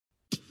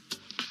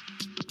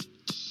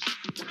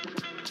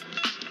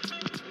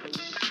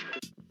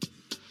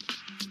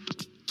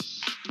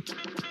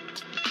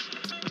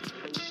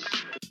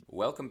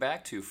Welcome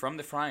back to From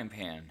the Frying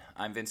Pan.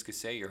 I'm Vince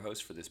Cassay, your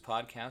host for this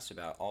podcast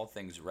about all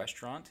things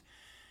restaurant.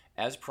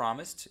 As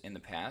promised in the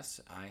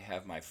past, I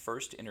have my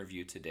first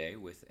interview today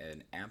with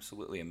an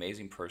absolutely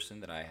amazing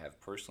person that I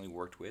have personally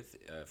worked with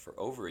for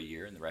over a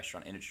year in the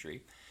restaurant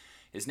industry.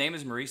 His name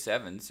is Maurice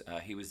Evans.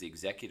 He was the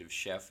executive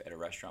chef at a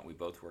restaurant we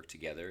both worked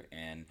together,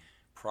 and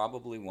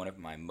probably one of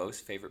my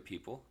most favorite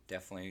people.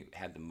 Definitely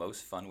had the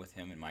most fun with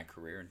him in my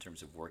career in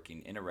terms of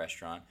working in a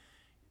restaurant,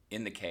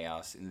 in the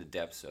chaos, in the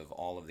depths of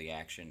all of the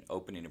action,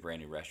 opening a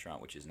brand new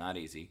restaurant, which is not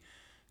easy.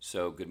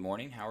 So, good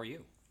morning. How are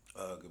you?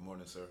 Good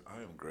morning, sir.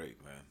 I am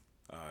great, man.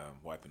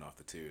 I'm wiping off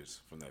the tears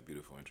from that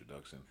beautiful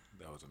introduction.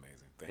 That was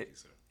amazing. Thank you,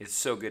 sir. It's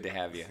so good to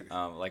have you.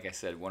 Like I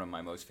said, one of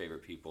my most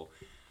favorite people.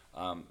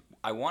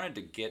 I wanted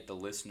to get the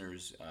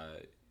listeners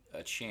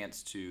a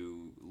chance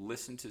to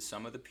listen to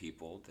some of the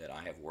people that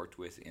I have worked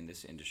with in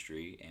this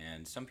industry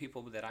and some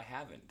people that I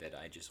haven't, that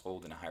I just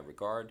hold in a high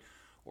regard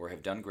or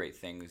have done great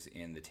things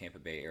in the Tampa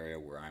Bay area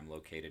where I'm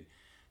located.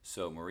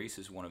 So Maurice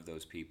is one of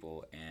those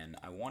people, and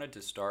I wanted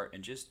to start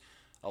and just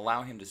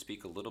allow him to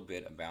speak a little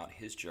bit about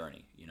his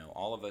journey. You know,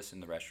 all of us in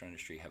the restaurant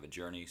industry have a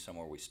journey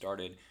somewhere we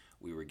started.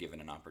 We were given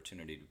an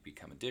opportunity to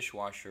become a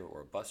dishwasher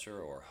or a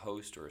busser or a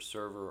host or a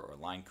server or a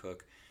line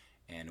cook,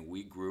 and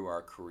we grew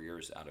our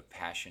careers out of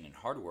passion and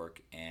hard work,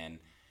 and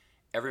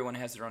everyone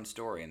has their own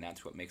story, and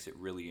that's what makes it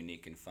really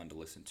unique and fun to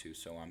listen to.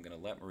 So I'm going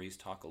to let Maurice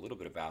talk a little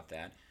bit about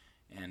that,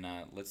 and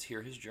let's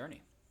hear his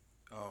journey.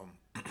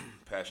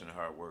 Passion and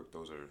hard work,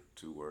 those are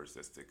two words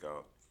that stick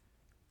out.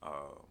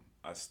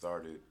 I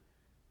started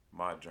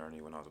my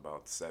journey when I was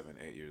about 7,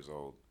 8 years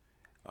old.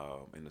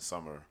 In the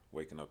summer,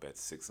 waking up at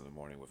 6 in the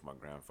morning with my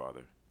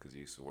grandfather, because he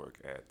used to work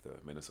at the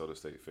Minnesota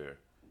State Fair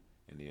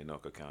and the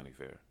Anoka County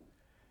Fair.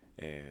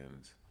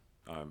 And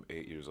I'm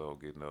 8 years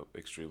old, getting up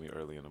extremely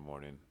early in the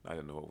morning. I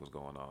didn't know what was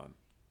going on.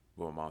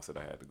 Well, my mom said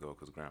I had to go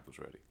because Grandpa's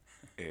ready.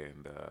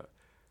 And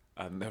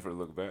I never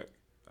looked back.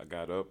 I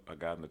got up, I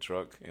got in the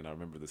truck, and I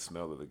remember the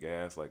smell of the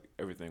gas. Like,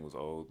 everything was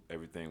old,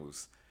 everything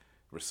was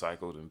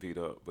recycled and beat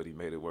up, but he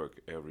made it work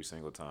every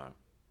single time.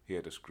 He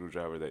had a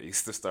screwdriver that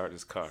used to start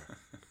his car,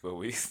 but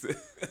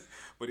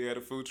but he had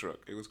a food truck.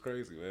 It was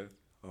crazy, man.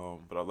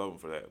 But I love him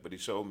for that. But he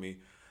showed me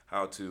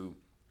how to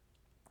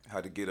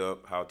get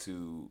up, how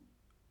to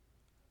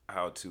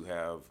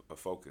have a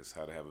focus,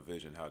 how to have a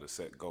vision, how to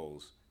set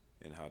goals,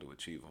 and how to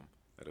achieve them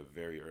at a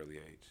very early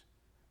age.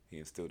 He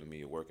instilled in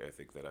me a work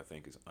ethic that I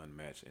think is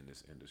unmatched in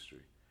this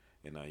industry.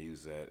 And I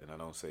use that, and I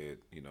don't say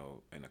it, in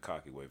a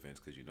cocky way, Vince,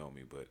 because you know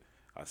me, but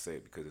I say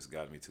it because it's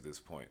gotten me to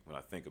this point. When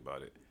I think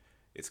about it,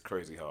 it's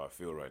crazy how I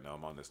feel right now.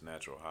 I'm on this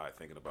natural high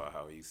thinking about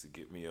how he used to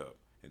get me up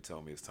and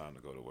tell me it's time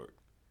to go to work.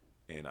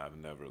 And I've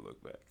never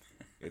looked back.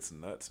 It's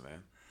nuts,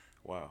 man.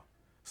 Wow.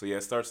 So, yeah,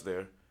 it starts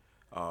there.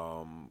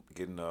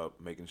 Getting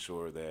up, making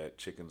sure that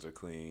chickens are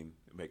clean,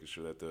 making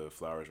sure that the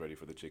flour is ready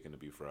for the chicken to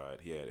be fried.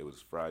 It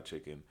was fried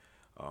chicken,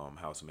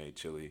 house-made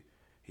chili.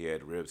 He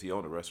had ribs. He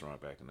owned a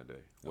restaurant back in the day,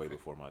 way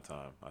before my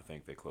time. I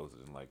think they closed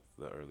it in like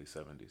the early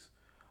 70s.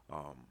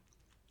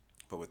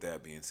 But with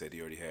that being said, he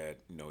already had,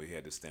 he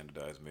had the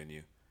standardized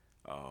menu.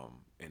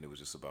 And it was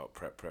just about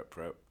prep,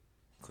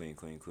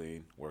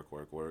 clean,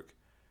 work.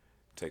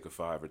 Take a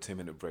 5 or 10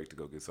 minute break to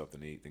go get something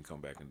to eat, then come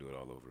back and do it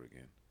all over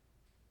again.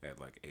 At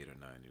like 8 or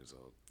 9 years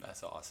old.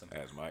 That's awesome.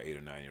 As my 8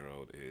 or 9 year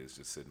old is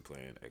just sitting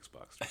playing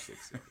Xbox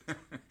 360.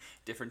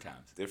 Different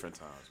times. Different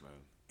times,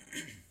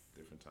 man.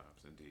 Different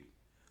times, indeed.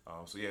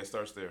 So yeah, it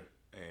starts there.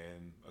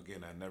 And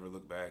again, I never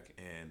look back.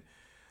 And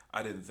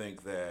I didn't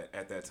think that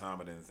at that time.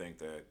 I didn't think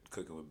that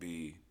cooking would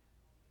be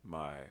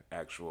my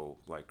actual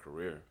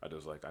career. I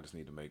just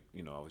need to make.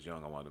 I was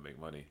young. I wanted to make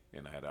money,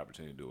 and I had the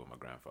opportunity to do it with my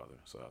grandfather.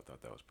 So I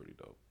thought that was pretty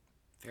dope.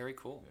 Very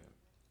cool.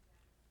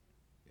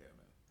 Yeah,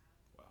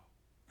 man.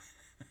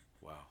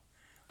 Wow.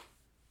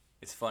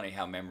 It's funny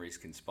how memories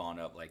can spawn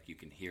up. Like, you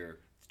can hear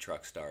the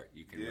truck start.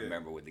 You can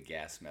remember what the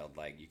gas smelled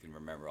like. You can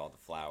remember all the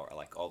flour,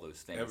 like all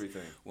those things.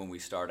 Everything. When we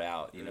start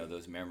out,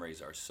 those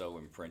memories are so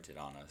imprinted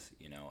on us,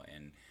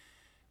 and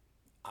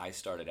I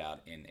started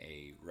out in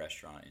a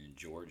restaurant in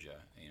Georgia,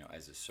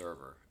 as a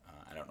server.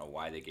 I don't know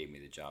why they gave me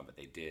the job, but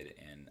they did.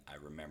 And I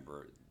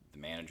remember the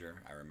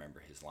manager. I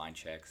remember his line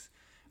checks.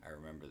 I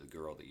remember the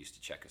girl that used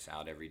to check us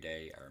out every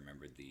day. I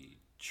remember the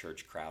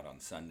church crowd on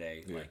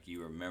Sunday. Yeah. Like,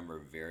 you remember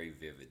very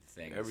vivid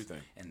things.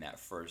 Everything. And that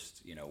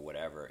first,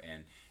 whatever.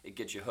 And it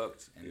gets you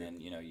hooked. And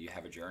then, you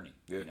have a journey.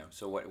 Yeah.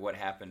 So what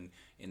happened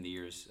in the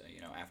years,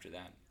 after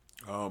that?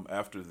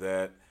 After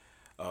that,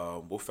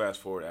 we'll fast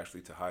forward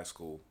actually to high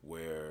school,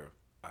 where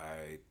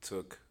I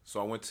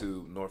went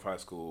to North High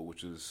School,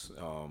 which is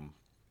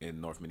in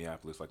North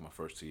Minneapolis, like my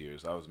first 2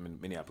 years. I was in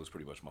Minneapolis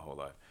pretty much my whole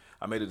life.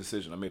 I made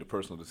a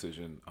personal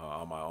decision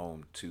on my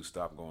own to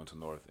stop going to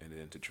North and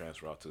then to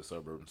transfer out to a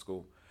suburban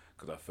school,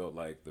 because I felt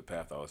like the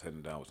path I was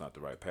heading down was not the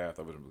right path.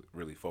 I wasn't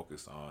really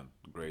focused on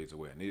grades the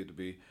way I needed to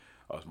be.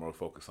 I was more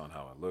focused on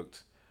how I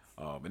looked.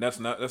 And that's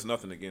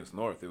nothing against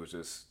North. It was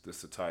just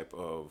the type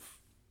of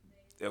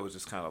it was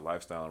just kind of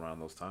lifestyle around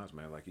those times,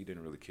 man. Like, you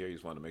didn't really care. You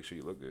just wanted to make sure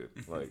you look good.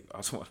 Like, I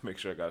just wanted to make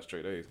sure I got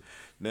straight A's.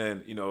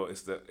 Then,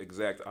 it's the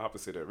exact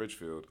opposite at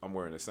Richfield. I'm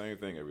wearing the same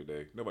thing every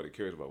day. Nobody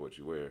cares about what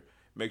you wear.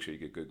 Make sure you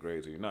get good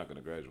grades, or you're not going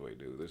to graduate,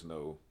 dude. There's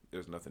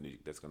nothing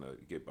that's going to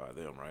get by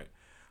them, right?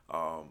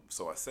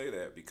 So I say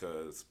that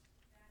because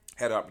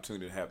I had the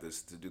opportunity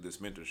to do this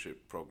mentorship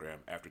program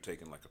after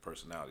taking like a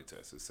personality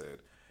test. It said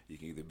you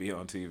can either be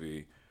on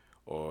TV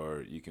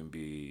or you can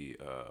be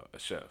a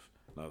chef.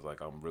 And I was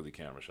like, I'm really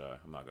camera shy.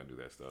 I'm not gonna do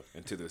that stuff.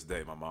 And to this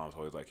day, my mom's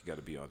always like, you got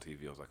to be on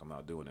TV. I was like, I'm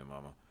not doing it,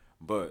 mama.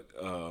 But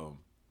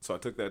so I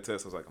took that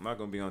test. I was like, I'm not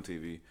gonna be on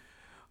TV.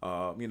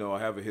 I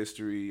have a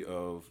history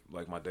of,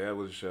 like, my dad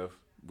was a chef.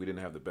 We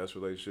didn't have the best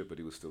relationship, but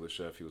he was still a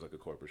chef. He was like a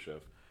corporate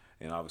chef.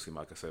 And obviously,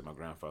 like I said, my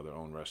grandfather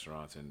owned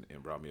restaurants and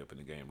brought me up in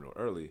the game real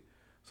early.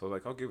 So I was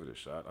like, I'll give it a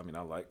shot. I mean,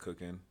 I like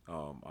cooking.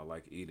 I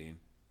like eating.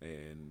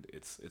 And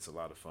it's a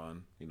lot of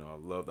fun. I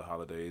love the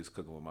holidays,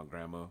 cooking with my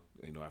grandma,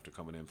 after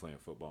coming in playing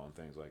football and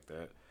things like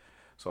that.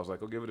 So I was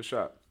like, I'll give it a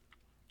shot.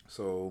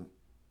 So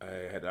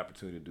I had the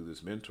opportunity to do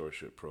this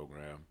mentorship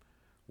program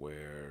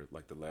where,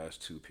 like, the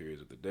last 2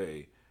 periods of the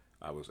day,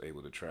 I was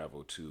able to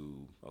travel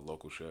to a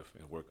local chef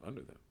and work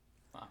under them.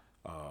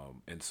 Wow.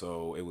 And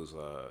so it was,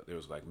 there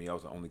was like me, I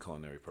was the only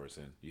culinary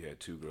person. You had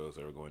 2 girls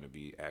that were going to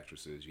be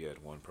actresses. You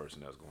had 1 person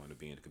that was going to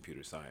be in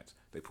computer science.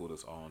 They pulled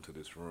us all into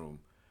this room,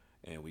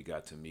 and we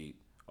got to meet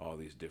all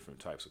these different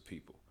types of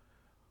people,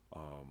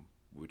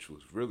 which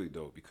was really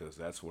dope because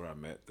that's where I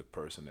met the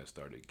person that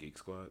started Geek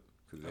Squad.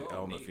 Because I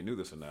don't know if you knew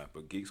this or not,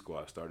 but Geek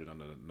Squad started on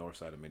the north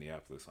side of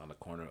Minneapolis on the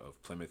corner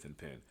of Plymouth and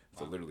Penn.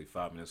 So literally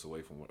 5 minutes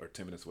away from, or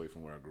 10 minutes away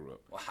from where I grew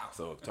up. Wow.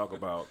 So talk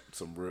about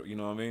some real, you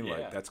know what I mean? Yeah.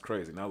 Like, that's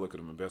crazy. Now look at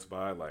them in Best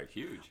Buy, like,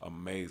 huge,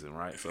 amazing,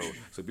 right? So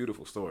it's a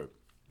beautiful story.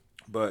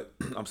 But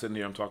I'm sitting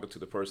here, I'm talking to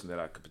the person that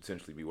I could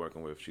potentially be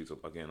working with. She's,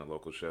 again, a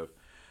local chef.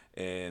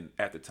 And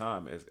at the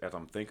time, as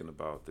I'm thinking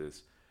about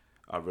this,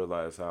 I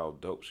realized how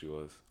dope she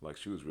was. Like,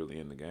 she was really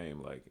in the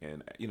game. Like,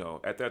 and,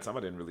 at that time, I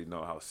didn't really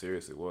know how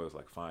serious it was,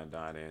 like fine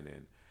dining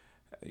and,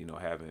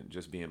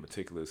 just being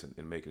meticulous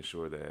and making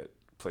sure that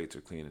plates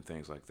are clean and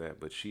things like that.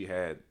 But she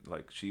had,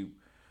 like, she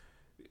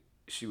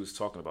was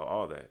talking about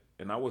all that.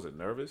 And I wasn't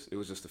nervous. It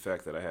was just the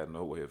fact that I had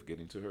no way of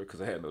getting to her because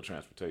I had no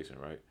transportation,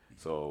 right?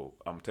 So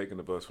I'm taking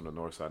the bus from the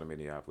north side of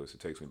Minneapolis. It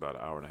takes me about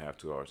an hour and a half,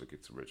 2 hours to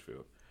get to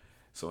Richfield.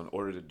 So in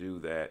order to do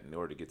that, in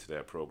order to get to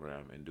that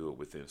program and do it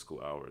within school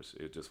hours,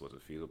 it just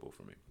wasn't feasible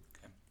for me.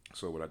 Okay.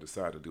 So what I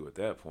decided to do at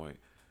that point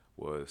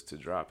was to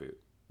drop it,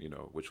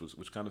 which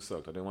kind of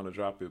sucked. I didn't want to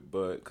drop it,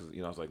 but because,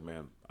 I was like,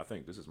 man, I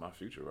think this is my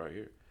future right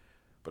here.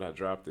 But I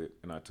dropped it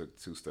and I took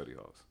 2 study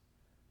halls.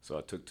 So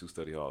I took 2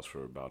 study halls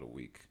for about a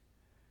week.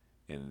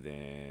 And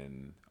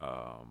then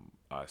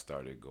I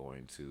started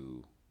going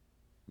to,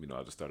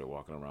 I just started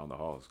walking around the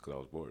halls because I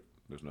was bored.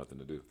 There's nothing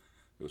to do.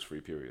 It was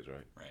free periods,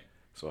 right? Right.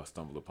 So I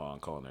stumbled upon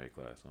culinary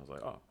class. And I was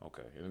like, oh,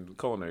 okay. And the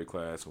culinary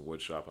class and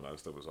wood shop and other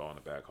stuff was all in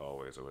the back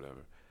hallways or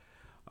whatever.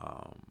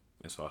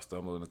 And so I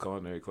stumbled into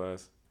culinary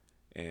class,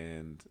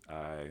 and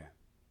I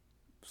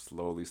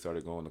slowly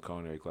started going to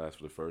culinary class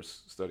for the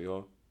first study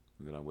hall.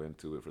 And then I went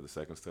to it for the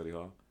second study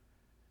hall.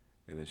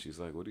 And then she's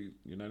like,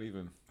 you're not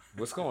even,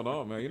 what's going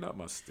on, man? You're not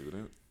my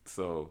student.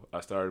 So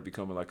I started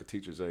becoming like a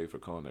teacher's aide for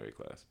culinary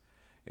class.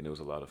 And it was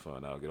a lot of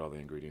fun. I would get all the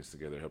ingredients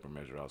together, help her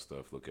measure out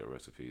stuff, look at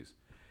recipes.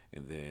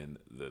 And then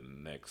the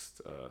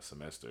next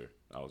semester,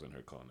 I was in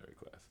her culinary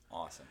class.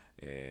 Awesome.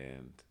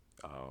 And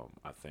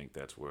I think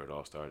that's where it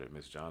all started.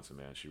 Miss Johnson,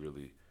 man, she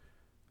really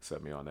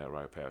set me on that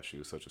right path. She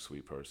was such a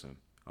sweet person,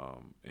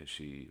 and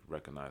she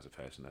recognized the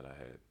passion that I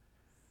had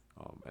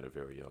at a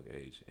very young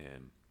age,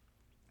 and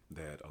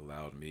that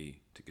allowed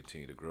me to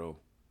continue to grow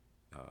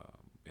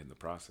in the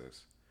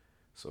process.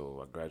 So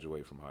I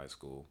graduated from high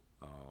school,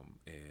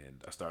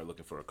 and I started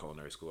looking for a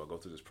culinary school. I go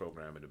through this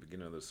program in the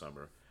beginning of the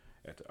summer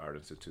at the Art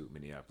Institute,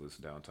 Minneapolis,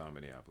 downtown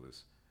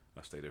Minneapolis.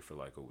 I stayed there for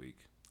like a week.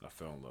 I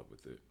fell in love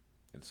with it.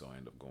 And so I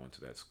ended up going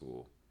to that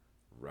school.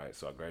 Right.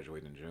 So I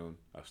graduated in June.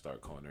 I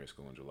started culinary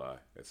school in July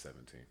at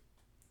 17.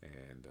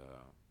 And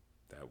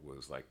that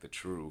was like the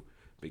true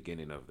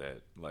beginning of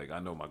that. Like, I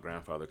know my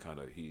grandfather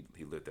he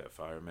lit that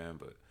fire, man,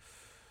 but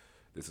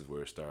this is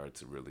where it started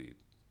to really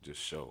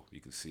just show. You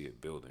could see it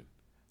building.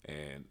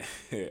 And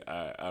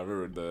I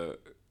remember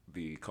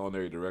the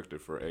culinary director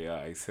for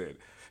AI, he said,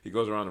 he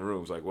goes around the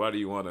rooms like, why do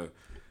you want to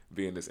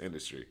be in this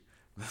industry?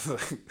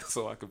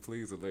 So I can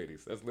please the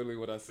ladies. That's literally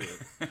what I said.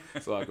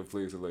 So I can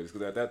please the ladies.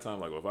 Because at that time,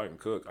 like, well, if I can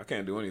cook, I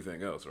can't do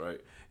anything else, right?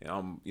 And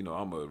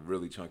I'm a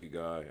really chunky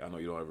guy. I know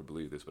you don't ever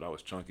believe this, but I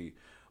was chunky.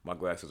 My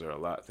glasses are a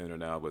lot thinner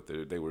now, but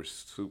they were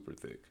super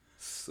thick.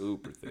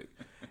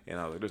 And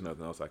I was like, there's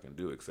nothing else I can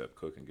do except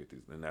cook and get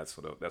these. And that's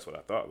what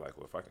I thought. Like,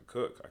 well, if I can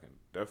cook, I can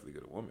definitely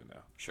get a woman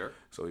now. Sure.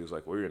 So he was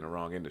like, well, you're in the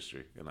wrong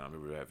industry. And I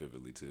remember that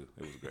vividly, too.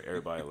 It was great.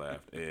 Everybody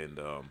laughed. And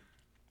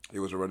it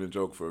was a running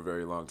joke for a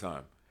very long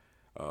time.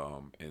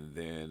 And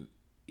then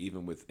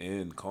even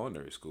within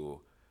culinary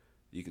school,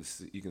 you can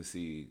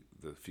see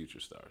the future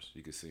stars.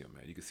 You can see them,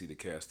 man. You can see the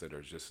cast that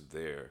are just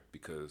there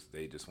because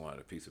they just wanted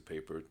a piece of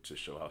paper to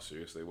show how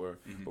serious they were.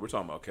 Mm-hmm. But we're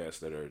talking about casts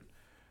that are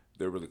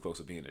they're really close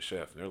to being a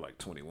chef, and they're like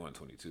 21,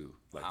 22.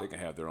 Like, they can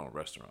have their own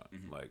restaurant.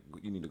 Like,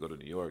 you need to go to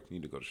New York, you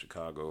need to go to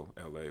Chicago,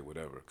 LA,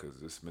 whatever,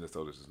 because this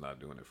Minnesota is not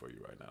doing it for you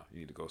right now. You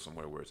need to go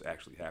somewhere where it's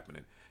actually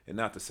happening. And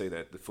not to say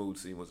that the food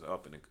scene was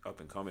up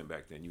and coming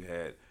back then. You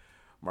had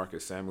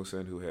Marcus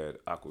Samuelson, who had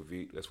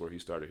Aquavit. That's where he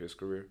started his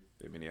career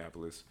in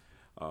Minneapolis.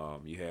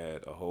 You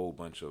had a whole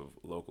bunch of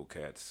local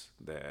cats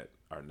that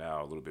are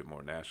now a little bit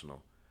more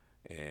national,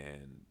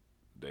 and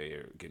they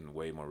are getting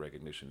way more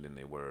recognition than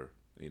they were,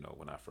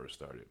 when I first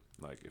started.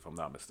 Like, if I'm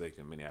not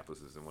mistaken,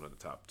 Minneapolis is in one of the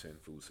top 10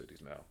 food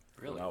cities now.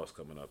 Really? When I was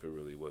coming up, it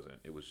really wasn't.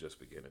 It was just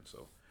beginning.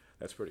 So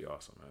that's pretty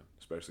awesome, man,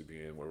 especially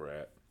being where we're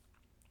at.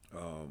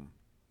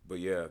 But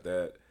yeah,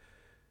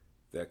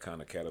 that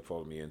kind of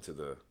catapulted me into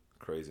the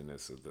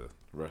craziness of the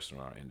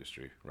restaurant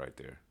industry right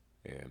there.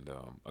 And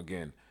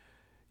again,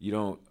 you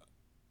don't.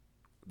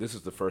 This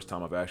is the first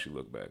time I've actually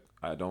looked back.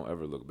 I don't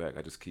ever look back.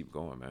 I just keep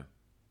going, man.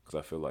 Because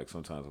I feel like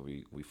sometimes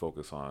we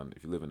focus on,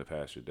 if you live in the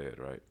past, you're dead,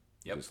 right?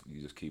 Yep.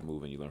 You just keep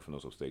moving. You learn from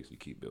those mistakes. You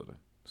keep building.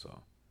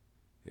 So,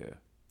 yeah.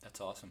 That's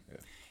awesome. Yeah.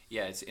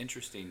 Yeah, it's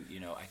interesting.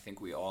 I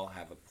think we all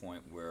have a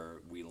point where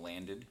we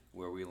landed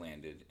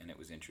and it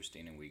was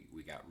interesting, and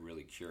we got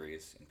really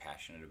curious and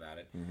passionate about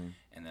it. Mm-hmm.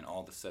 And then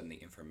all of a sudden the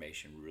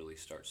information really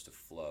starts to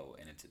flow,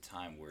 and it's a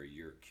time where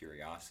your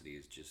curiosity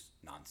is just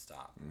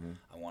nonstop. Mm-hmm.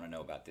 I want to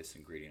know about this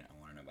ingredient. I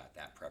want to know about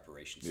that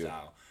preparation Yeah.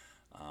 style.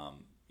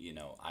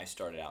 I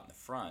started out in the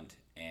front,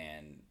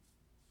 and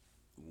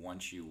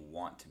once you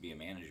want to be a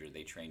manager,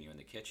 they train you in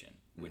the kitchen,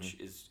 which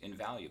is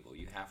invaluable.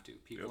 You have to.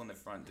 People in the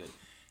front that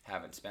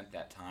haven't spent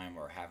that time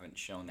or haven't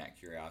shown that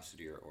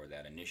curiosity or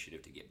that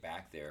initiative to get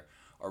back there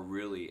are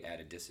really at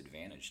a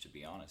disadvantage, to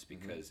be honest,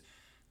 because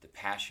the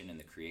passion and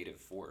the creative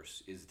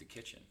force is the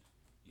kitchen,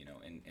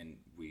 and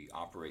we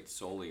operate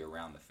solely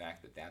around the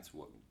fact that that's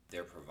what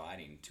they're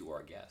providing to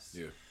our guests.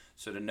 Yeah.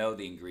 So to know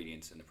the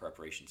ingredients and the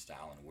preparation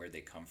style and where they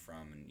come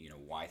from and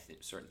why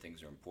certain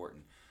things are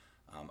important.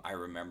 I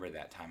remember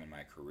that time in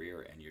my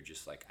career, and you're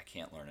just like, I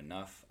can't learn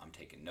enough. I'm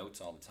taking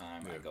notes all the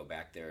time. Yeah. I go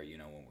back there,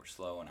 when we're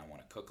slow and I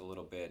want to cook a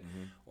little bit,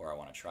 or I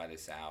want to try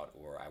this out,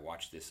 or I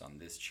watched this on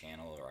this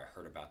channel, or I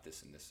heard about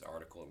this in this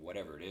article, or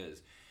whatever it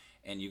is.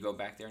 And you go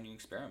back there and you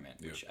experiment,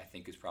 which I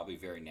think is probably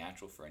very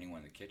natural for anyone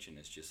in the kitchen.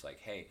 It's just like,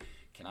 hey,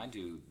 can I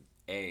do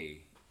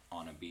A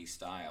on a B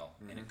style,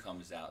 and it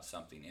comes out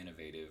something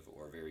innovative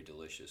or very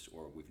delicious,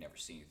 or we've never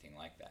seen anything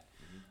like that.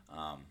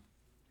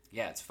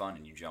 Yeah, it's fun,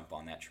 and you jump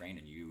on that train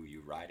and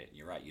you ride it. And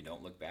you're right, you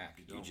don't look back.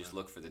 You just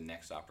look for the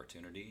next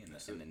opportunity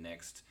and the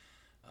next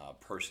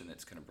person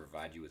that's going to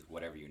provide you with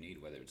whatever you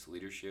need, whether it's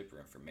leadership or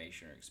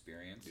information or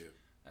experience. Yeah.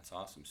 That's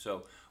awesome.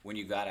 So when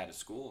you got out of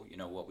school,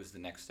 what was the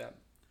next step?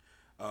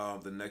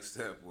 The next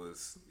step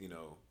was,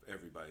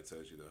 everybody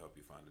tells you they'll help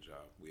you find a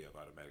job. We have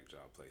automatic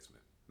job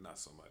placement. Not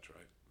so much,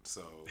 right?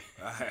 So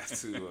I had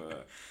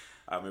to,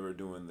 I remember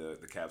doing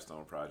the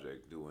capstone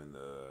project, doing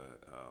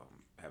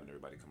having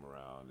everybody come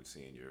around and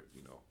seeing your,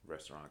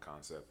 restaurant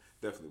concept.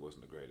 Definitely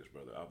wasn't the greatest,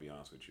 brother. I'll be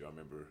honest with you. I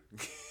remember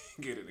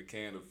getting a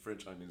can of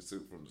French onion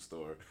soup from the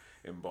store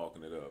and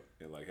bulking it up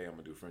and like, hey, I'm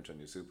gonna do French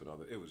onion soup and all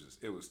that. It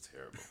was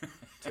terrible,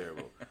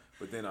 terrible.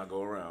 But then I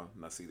go around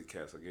and I see the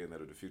cats again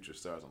that are the future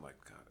stars. I'm like,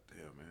 God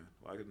damn, man,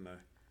 why didn't I?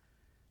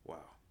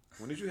 Wow.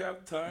 When did you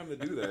have time to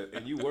do that?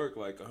 And you work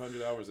like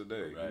 100 hours a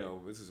day.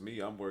 Right. This is me.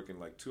 I'm working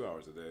like 2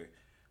 hours a day.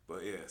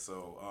 But yeah,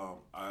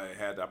 so I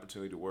had the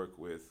opportunity to work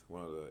with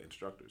one of the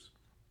instructors.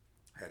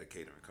 Had a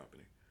catering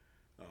company.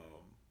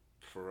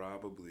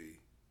 Probably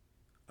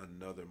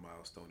another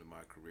milestone in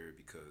my career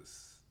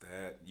because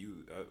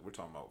we're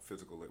talking about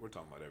physical. We're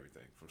talking about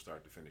everything from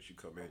start to finish. You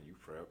come in, you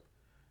prep.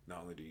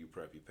 Not only do you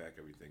prep, you pack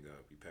everything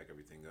up.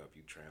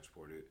 You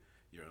transport it.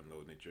 You're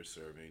unloading it. You're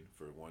serving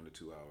for 1 to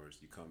 2 hours.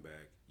 You come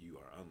back. You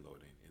are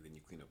unloading, and then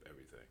you clean up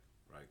everything.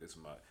 Right.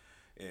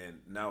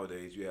 And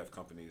nowadays you have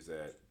companies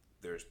that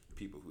there's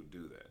people who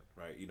do that,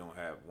 right? You don't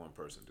have one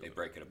person doing it. They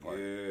break it apart.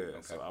 Yeah.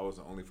 Okay. So I was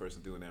the only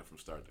person doing that from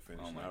start to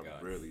finish. Oh my and God.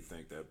 I really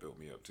think that built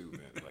me up too,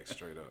 man. Like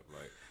straight up.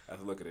 Like as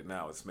I look at it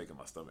now, it's making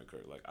my stomach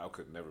hurt. Like I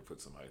could never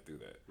put somebody through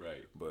that.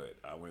 Right. But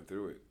I went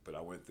through it. But I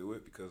went through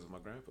it because of my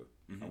grandpa.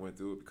 I went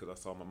through it because I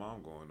saw my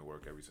mom going to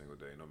work every single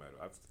day, no matter.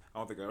 I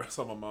don't think I ever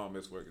saw my mom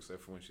miss work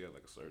except for when she had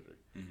like a surgery.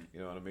 You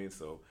know what I mean?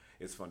 So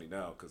it's funny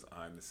now because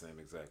I'm the same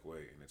exact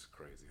way, and it's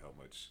crazy how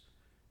much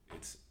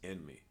it's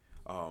in me.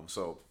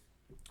 So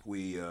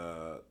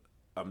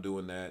I'm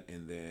doing that,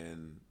 and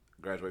then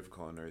graduate from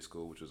culinary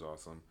school, which was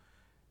awesome,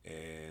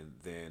 and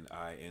then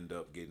I end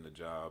up getting a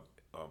job,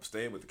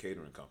 staying with the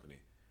catering company,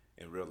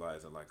 and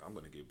realizing like I'm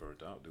gonna get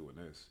burnt out doing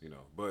this,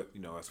 But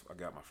I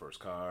got my first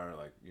car,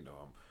 like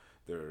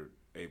they're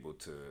able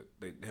to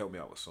they help me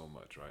out with so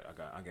much, right?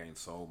 I gained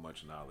so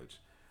much knowledge.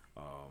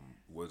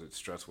 Was it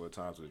stressful at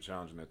times? Was it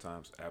challenging at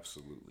times?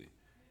 Absolutely.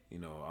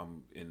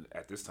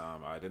 At this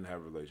time I didn't have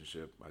a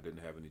relationship. I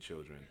didn't have any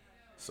children.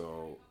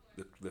 So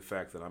the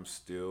fact that I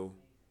still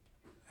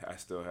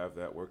have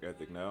that work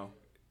ethic now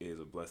is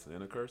a blessing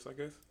and a curse, I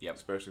guess. Yep.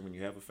 Especially when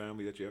you have a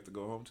family that you have to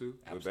go home to.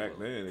 Absolutely. But back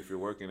then, if you're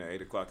working at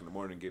 8 o'clock in the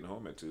morning and getting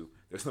home at 2,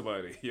 there's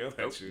nobody to yell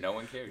Nope, at you. no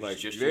one cares. Like,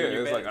 Just yeah, you in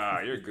your it's bed.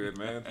 like, you're good,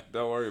 man.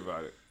 Don't worry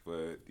about it.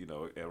 But, you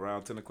know,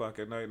 around 10 o'clock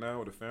at night now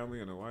with a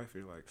family and a wife,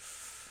 you're like,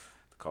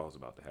 the call's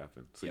about to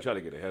happen. So you try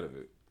to get ahead of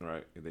it,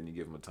 right? And then you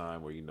give them a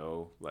time where you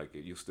know, like,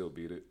 you'll still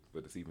beat it.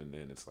 But it's even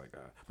then, it's like,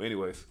 But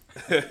anyways,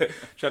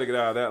 try to get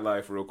out of that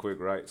life real quick,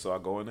 right? So I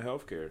go into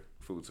healthcare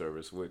food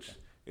service, which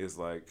is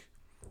like,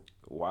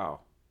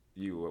 wow.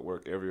 You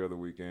work every other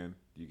weekend.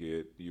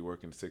 You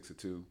working 6 to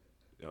 2,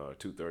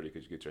 2:30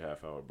 because you get your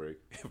half-hour break.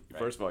 Right.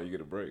 First of all, you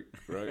get a break,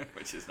 right?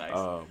 Which is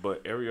nice.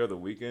 But every other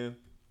weekend,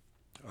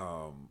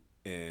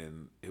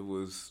 and it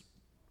was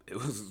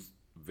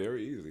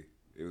very easy.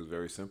 It was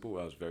very simple.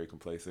 I was very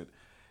complacent,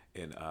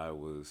 and I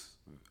was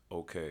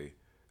okay.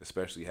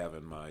 Especially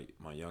having my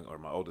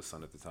oldest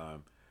son at the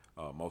time,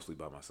 mostly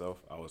by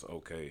myself. I was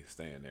okay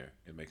staying there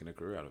and making a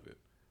career out of it.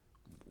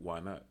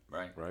 Why not?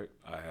 Right.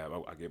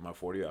 I get my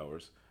 40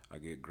 hours. I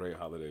get great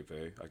holiday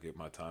pay. I get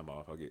my time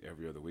off. I get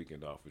every other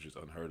weekend off, which is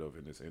unheard of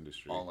in this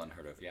industry. All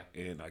unheard of, yeah.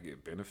 And I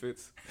get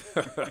benefits.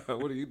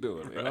 What are you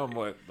doing? And I'm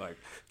like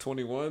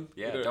 21?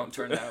 Yeah, don't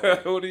turn that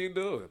way. What are you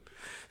doing?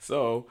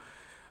 So,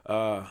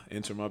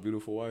 enter my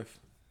beautiful wife,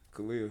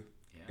 Kalia.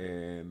 Yeah.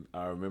 And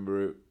I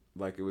remember it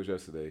like it was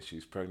yesterday.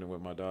 She's pregnant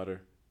with my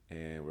daughter,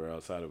 and we're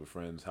outside of a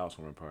friend's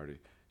housewarming party.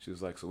 She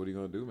was like, so what are you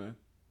going to do, man?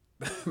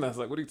 And I was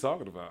like, what are you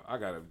talking about? I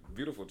got a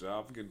beautiful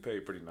job. I'm getting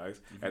paid pretty nice.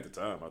 Mm-hmm. At the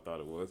time, I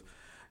thought it was.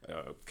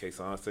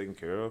 Kayson's taken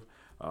care of.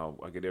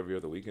 I get every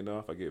other weekend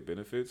off. I get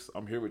benefits.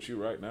 I'm here with you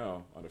right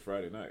now on a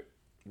Friday night.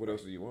 What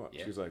else do you want?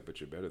 Yeah. She's like, but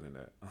you're better than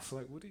that. I was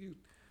like, what you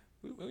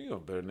know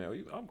better than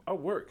that? I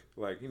work.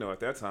 Like, you know, at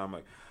that time,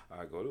 like,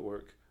 I go to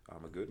work.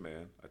 I'm a good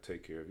man. I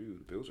take care of you.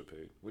 The bills are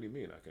paid. What do you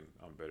mean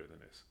I'm better than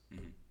this?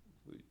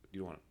 Mm-hmm. You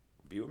don't want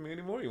to be with me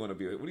anymore? You want to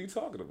be? What are you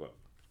talking about?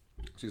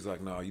 She's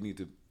like, no, you need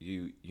to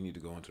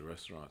go into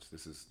restaurants.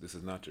 This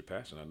is not your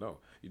passion. I know.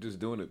 You're just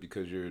doing it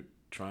because you're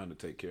trying to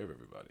take care of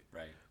everybody.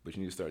 Right. But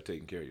you need to start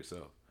taking care of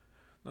yourself.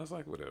 And I was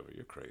like, whatever,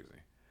 you're crazy.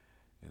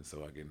 And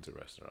so I get into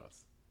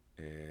restaurants.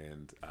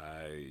 And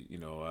I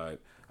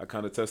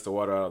kind of test the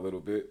water out a little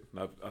bit.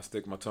 And I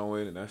stick my toe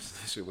in, and that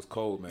shit was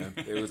cold, man.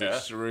 It was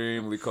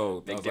extremely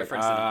cold. Big I was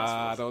difference like, in the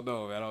hospitals. I don't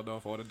know. I don't know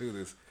if I want to do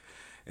this.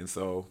 And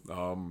so,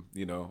 I'm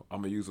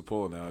going to use a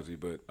pool analogy,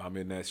 but I'm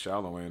in that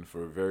shallow end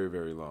for a very,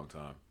 very long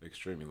time,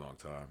 extremely long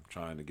time,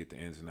 trying to get the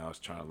ins and outs,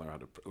 trying to learn how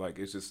to, like,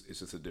 it's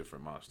just a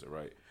different monster,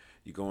 right?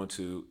 You go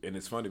into, and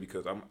it's funny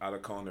because I'm out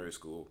of culinary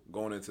school,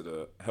 going into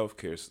the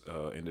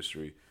healthcare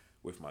industry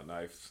with my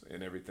knives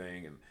and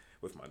everything, and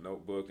with my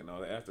notebook and all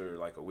that. After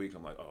like a week,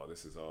 I'm like, oh,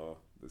 this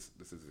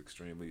is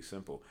extremely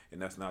simple.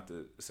 And that's not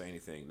to say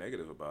anything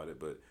negative about it,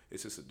 but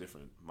it's just a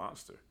different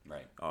monster.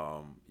 Right.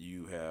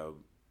 You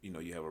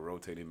have a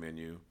rotating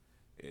menu.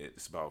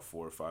 It's about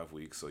 4 or 5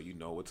 weeks, so you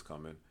know what's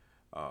coming.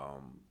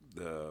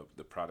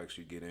 The products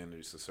you get in,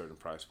 there's a certain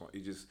price point.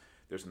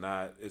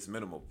 It's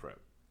minimal prep.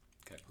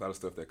 Okay. A lot of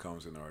stuff that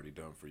comes in already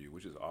done for you,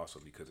 which is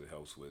awesome because it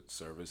helps with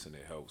service and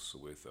it helps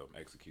with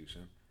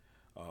execution.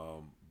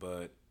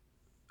 But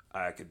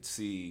I could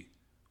see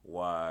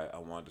why I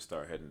wanted to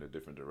start heading in a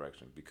different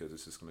direction because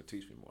it's just going to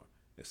teach me more.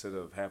 Instead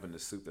of having the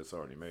soup that's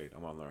already made, I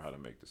want to learn how to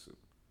make the soup.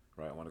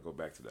 Right, I want to go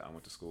back to that. I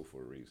went to school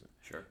for a reason.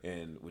 Sure.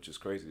 And which is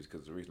crazy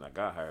because the reason I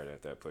got hired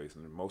at that place,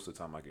 and most of the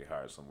time I get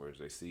hired somewhere, is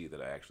they see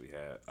that I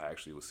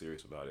actually was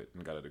serious about it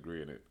and got a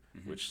degree in it,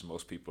 which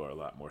most people are a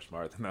lot more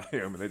smart than I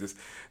am, and they just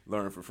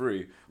learn for free.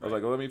 Right. I was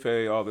like, well, let me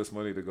pay all this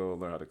money to go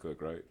learn how to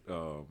cook, right?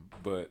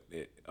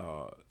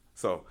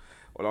 So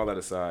with all that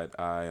aside,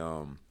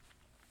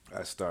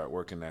 I start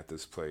working at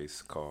this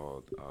place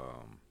called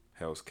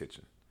Hell's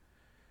Kitchen,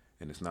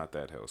 and it's not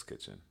that Hell's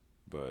Kitchen,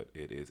 but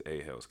it is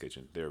a Hell's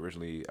Kitchen. They're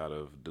originally out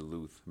of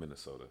Duluth,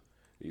 Minnesota.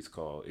 It used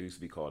to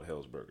be called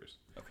Hell's Burgers.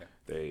 Okay.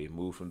 They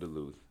moved from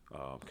Duluth,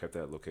 kept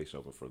that location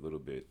open for a little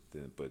bit,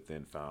 but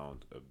then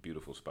found a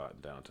beautiful spot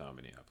in downtown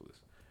Minneapolis.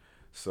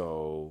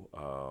 So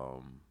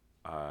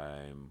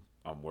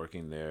I'm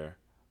working there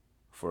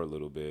for a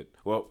little bit.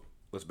 Well,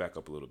 let's back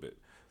up a little bit.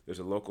 There's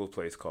a local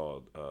place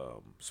called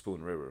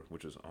Spoon River,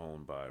 which is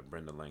owned by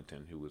Brenda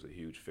Langton, who was a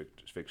huge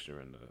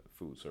fixture in the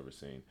food service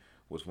scene.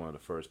 Was one of the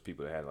first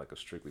people that had like a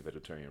strictly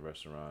vegetarian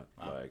restaurant.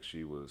 Wow. Like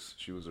she was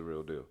a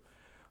real deal.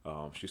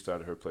 She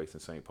started her place in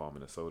St. Paul,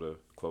 Minnesota,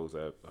 closed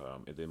that,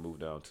 and then moved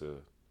down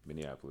to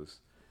Minneapolis.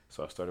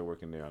 So I started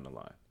working there on the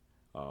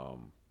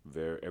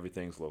line.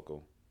 Everything's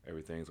local,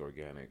 everything's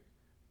organic.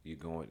 You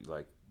going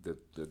like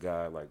the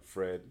guy like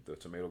Fred, the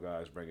tomato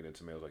guy, is bringing in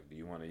tomatoes. Like, do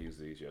you want to use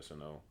these? Yes or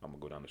no? I'm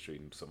gonna go down the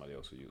street and somebody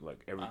else will use.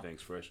 Like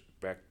everything's fresh,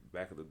 back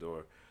of the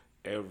door,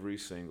 every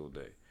single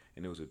day.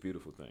 And it was a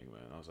beautiful thing,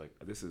 man. I was like,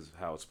 this is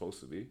how it's supposed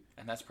to be.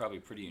 And that's probably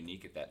pretty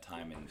unique at that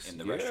time in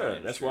the restaurant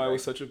industry. That's why it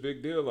was such a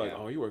big deal. Like,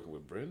 oh, you working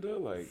with Brenda?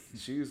 Like,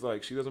 she's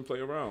like, she doesn't play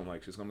around.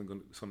 Like, it's going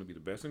to be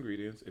the best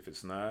ingredients. If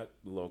it's not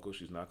local,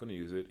 she's not going to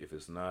use it. If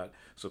it's not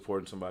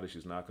supporting somebody,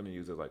 she's not going to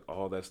use it. Like,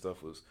 all that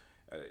stuff was,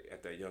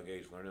 at that young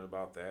age, learning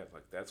about that.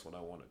 Like, that's what I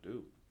want to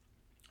do.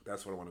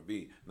 That's what I want to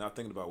be. Now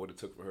thinking about what it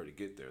took for her to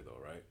get there, though,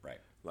 right? Right.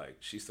 Like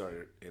she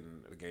started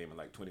in the game at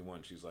like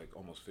 21. She's like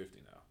almost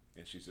 50 now,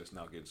 and she's just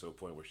now getting to a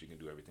point where she can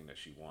do everything that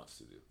she wants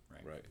to do.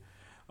 Right.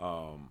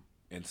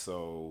 And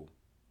so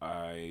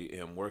I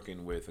am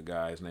working with a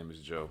guy. His name is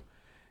Joe.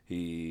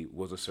 He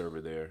was a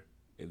server there,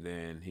 and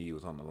then he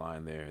was on the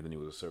line there, and then he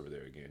was a server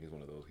there again. He's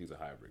one of those. He's a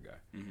hybrid guy.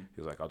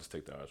 He was like, I'll just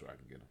take the hours where I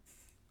can get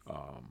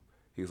him.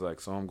 He's like,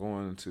 so I'm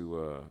going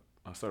to.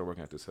 I started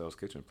working at this Hell's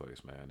Kitchen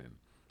place, man,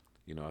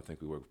 and I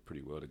think we work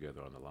pretty well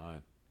together on the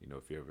line.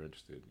 If you're ever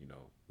interested,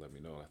 let me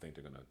know. I think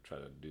they're gonna try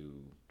to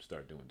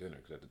start doing dinner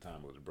because at the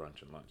time it was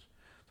brunch and lunch.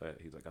 So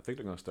he's like, I think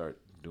they're gonna start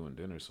doing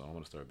dinner, so I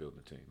want to start building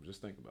a team.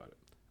 Just think about it.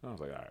 And I was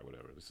like, all right,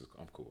 whatever.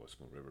 I'm cool at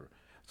Spoon River.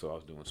 So I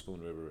was doing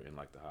Spoon River in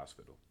like the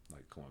hospital,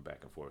 like going back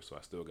and forth. So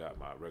I still got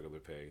my regular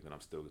pay, then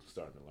I'm still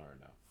starting to learn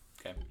now.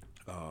 Okay.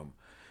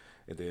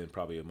 And then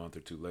probably a month or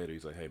two later,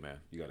 he's like, hey man,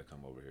 you got to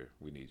come over here.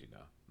 We need you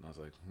now. And I was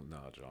like, no,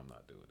 Joe, I'm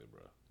not doing it,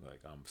 bro.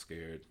 Like, I'm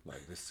scared.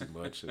 Like, this is too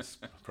much. It's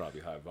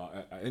probably high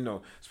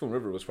volume. Spoon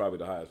River was probably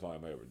the highest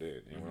volume I ever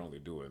did. And we're only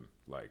doing,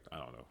 like, I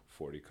don't know,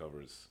 40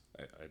 covers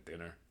at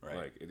dinner. Right.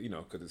 Like,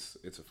 because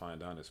it's a fine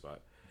dining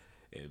spot.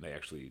 And they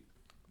actually,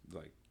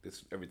 like,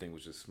 everything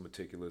was just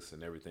meticulous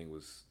and everything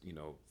was,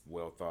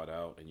 well thought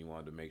out. And you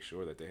wanted to make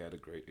sure that they had a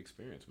great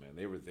experience, man.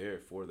 They were there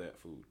for that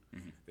food.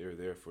 They were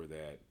there for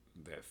that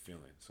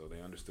feeling. So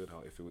they understood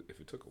how if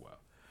it took a while.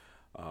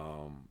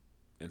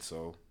 And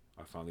so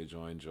I finally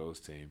joined Joe's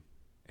team,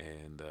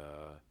 and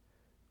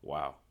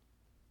wow,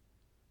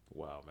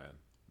 man,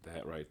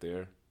 that right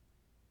there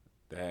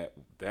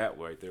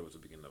was the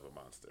beginning of a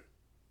monster.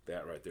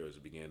 That right there was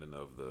the beginning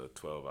of the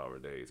 12-hour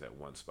days at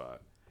one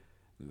spot,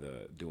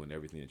 doing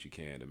everything that you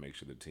can to make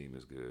sure the team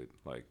is good,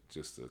 like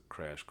just a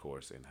crash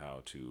course in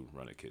how to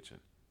run a kitchen.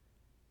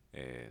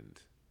 And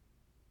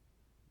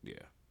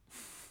yeah.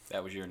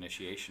 That was your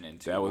initiation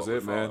into that was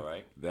it, man.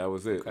 Right? That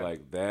was it. Okay.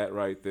 Like that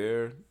right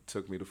there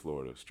took me to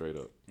Florida straight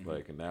up.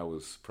 Like, and that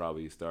was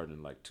probably starting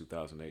in like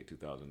 2008,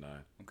 2009.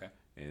 Okay.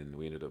 And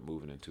we ended up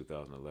moving in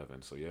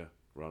 2011. So yeah,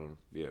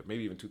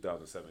 maybe even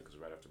 2007 because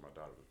right after my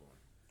daughter was born.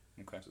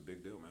 Okay. It's a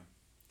big deal, man.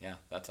 Yeah,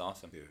 that's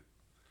awesome. Yeah.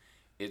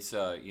 It's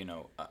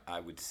I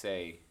would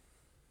say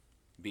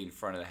being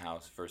front of the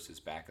house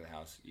versus back of the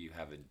house, you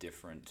have a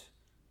different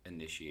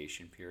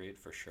initiation period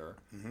for sure.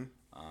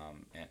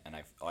 And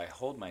I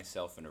hold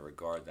myself in a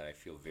regard that I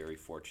feel very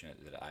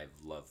fortunate that I've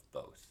loved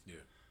both. Yeah.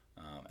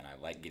 And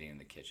I like getting in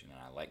the kitchen, and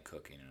I like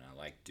cooking, and I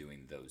like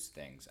doing those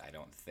things. I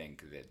don't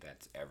think that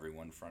that's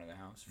everyone front of the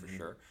house for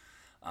sure.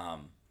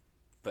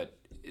 But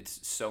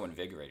it's so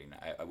invigorating.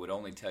 I would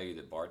only tell you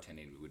that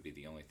bartending would be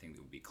the only thing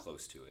that would be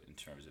close to it in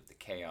terms of the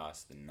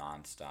chaos, the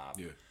nonstop,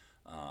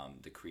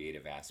 the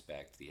creative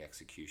aspect, the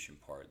execution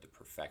part, the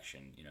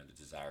perfection, the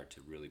desire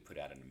to really put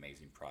out an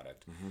amazing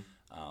product.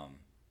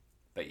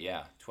 But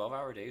yeah,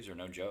 12-hour days are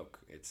no joke.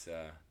 It's,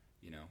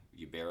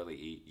 you barely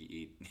eat. You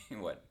eat,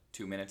 what,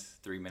 2 minutes,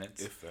 3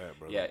 minutes? If that,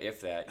 bro. Yeah,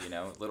 if that,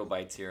 little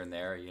bites here and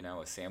there,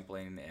 a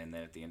sampling. And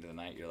then at the end of the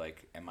night, you're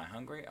like, am I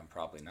hungry? I'm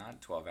probably not.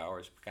 12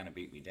 hours kind of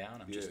beat me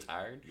down. I'm just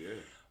tired.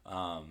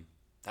 Yeah.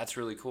 That's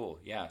really cool.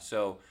 Yeah.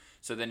 So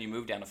then you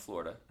moved down to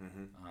Florida.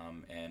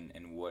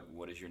 And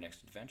what is your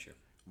next adventure?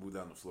 Moved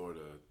down to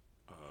Florida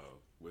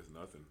with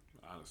nothing,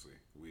 honestly.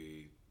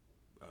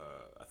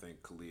 I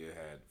think Kalia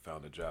had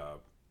found a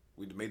job.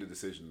 We made a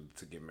decision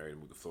to get married and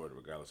move to Florida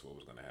regardless of what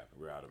was going to happen.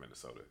 We were out of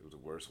Minnesota. It was the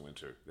worst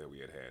winter that we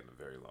had in a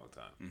very long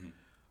time.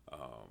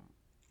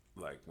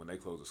 Like, when they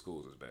close the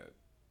schools, it's bad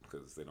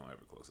because they don't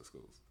ever close the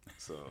schools.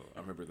 So I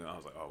remember then I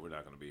was like, oh, we're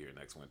not going to be here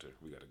next winter.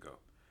 We got to go.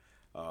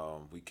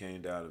 We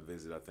came down to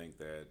visit, I think,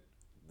 that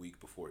week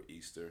before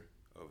Easter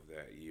of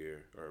that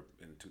year, or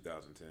in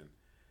 2010,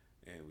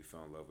 and we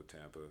fell in love with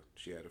Tampa.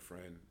 She had a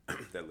friend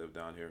that lived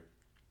down here.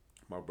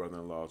 My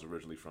brother-in-law is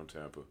originally from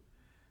Tampa.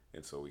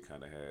 And so we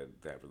kind of had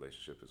that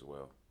relationship as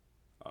well.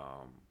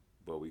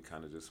 But we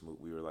kind of just moved.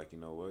 We were like, you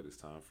know what? It's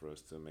time for us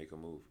to make a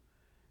move.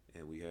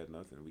 And we had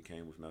nothing. We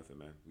came with nothing,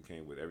 man. We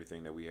came with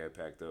everything that we had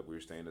packed up. We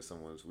were staying at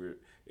someone's.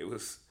 It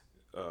was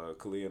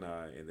Kalia and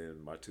I, and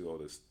then my two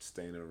oldest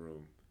staying in a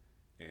room.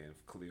 And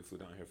Kalia flew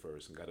down here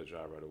first and got a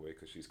job right away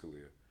because she's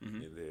Kalia.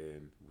 And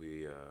then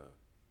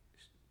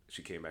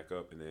she came back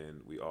up, and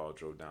then we all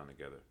drove down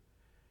together.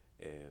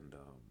 And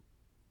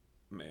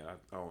man,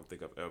 I don't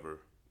think I've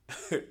ever.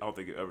 I don't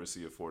think you ever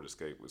see a Ford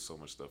Escape with so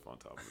much stuff on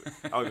top of it.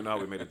 I don't even know how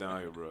we made it down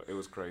here, bro. It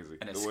was crazy.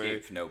 An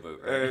Escape, no boot,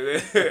 right?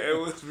 It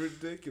was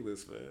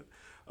ridiculous, man.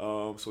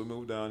 So we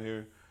moved down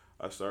here.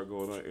 I started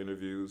going on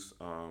interviews.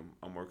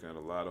 I'm working at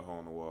a lot of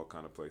hole-in-the-wall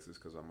kind of places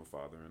because I'm a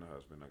father and a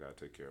husband. I got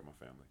to take care of my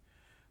family.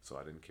 So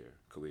I didn't care.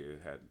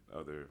 Kalia had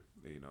other,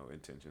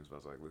 intentions. But I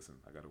was like, listen,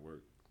 I got to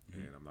work,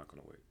 and I'm not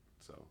going to wait.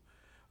 So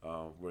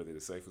were they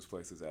the safest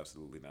places?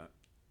 Absolutely not.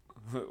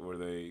 Were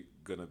they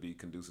gonna be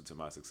conducive to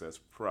my success?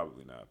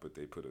 Probably not. But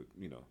they put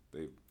they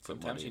put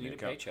Sometimes money you in need the a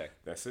account. paycheck.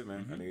 That's it,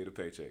 man. I need a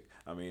paycheck.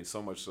 I mean,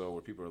 so much so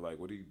where people are like,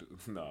 "What do you do?"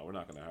 No, we're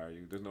not gonna hire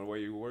you. There's no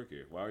way you work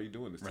here. Why are you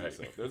doing this to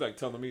yourself? They're like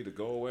telling me to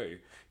go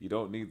away. You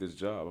don't need this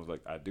job. I was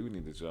like, I do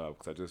need this job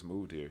because I just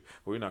moved here.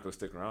 But we're not gonna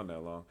stick around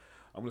that long.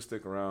 I'm gonna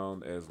stick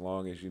around as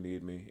long as you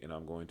need me, and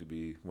I'm going to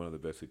be one of the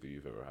best people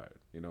you've ever hired.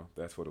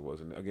 That's what it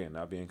was. And again,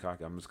 not being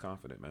cocky, I'm just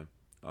confident, man.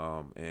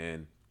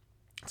 And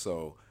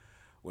so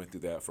went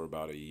through that for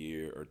about a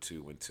year or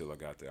two until I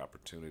got the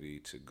opportunity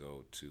to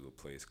go to a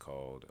place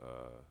called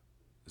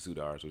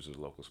Zudars, which is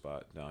a local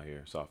spot down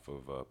here. It's off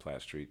of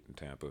Platt Street in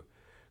Tampa.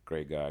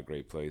 Great guy,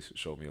 great place.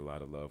 Showed me a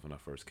lot of love when I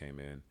first came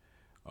in.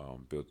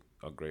 Built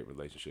a great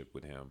relationship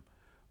with him.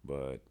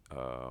 But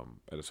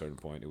at a certain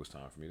point, it was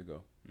time for me to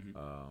go.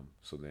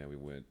 So then I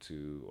went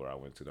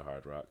to the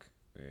Hard Rock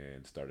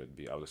and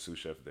I was a sous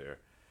chef there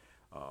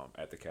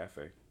at the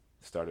cafe.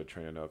 Started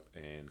training up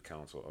in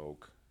Council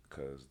Oak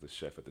because the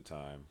chef at the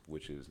time,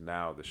 which is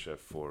now the chef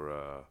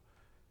for,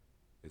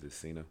 is it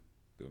Cena?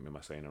 Am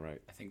I saying it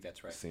right? I think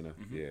that's right. Cena,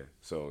 yeah.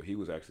 So he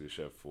was actually the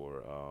chef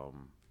for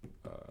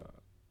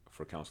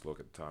Council Oak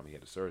at the time. He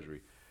had the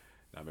surgery.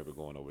 And I remember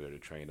going over there to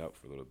train up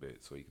for a little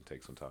bit so he can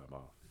take some time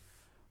off.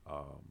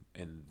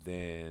 And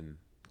then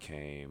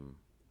came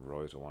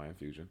Roy's Hawaiian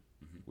Fusion,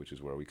 which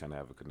is where we kind of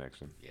have a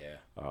connection. Yeah.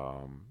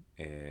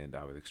 And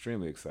I was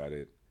extremely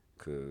excited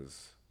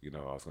because I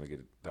was going to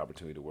get the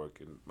opportunity to work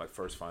in my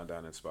first fine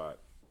dining spot,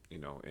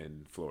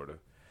 in Florida,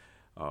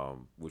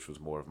 which was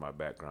more of my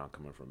background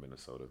coming from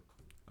Minnesota.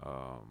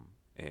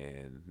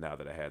 And now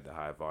that I had the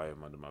high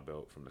volume under my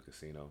belt from the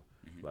casino,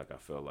 I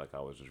felt like I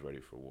was just ready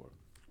for war.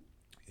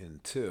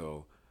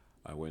 Until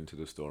I went into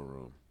the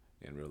storeroom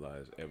and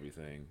realized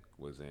everything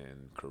was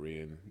in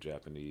Korean,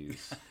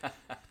 Japanese,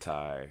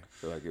 Thai.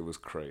 It was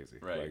crazy.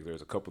 Right.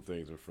 There's a couple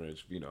things in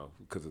French,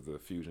 because of the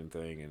fusion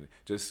thing, and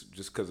just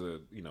because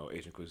of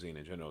Asian cuisine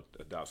in general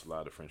adopts a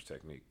lot of French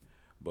technique.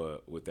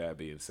 But with that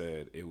being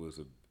said, it was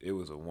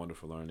a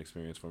wonderful learning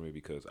experience for me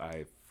because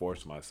I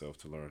forced myself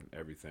to learn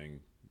everything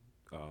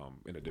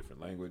in a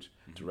different language,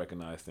 to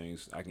recognize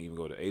things. I can even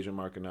go to Asian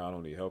market now. I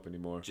don't need help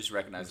anymore. Just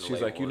recognize the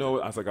She's like, I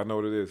was like, I know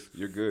what it is.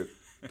 You're good.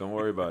 Don't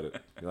worry about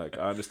it. I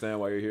understand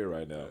why you're here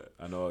right now.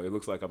 I know it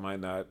looks like I might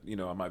not,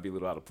 I might be a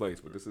little out of place,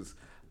 but this is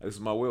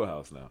my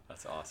wheelhouse now.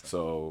 That's awesome.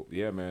 So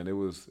yeah, man, it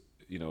was,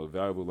 a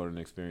valuable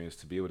learning experience.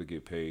 To be able to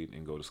get paid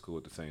and go to school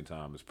at the same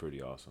time is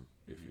pretty awesome,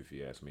 if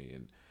you ask me.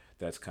 And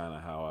that's kind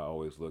of how I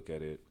always look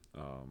at it,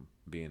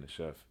 being a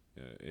chef.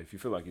 If you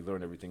feel like you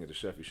learned everything as a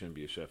chef, you shouldn't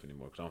be a chef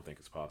anymore because I don't think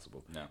it's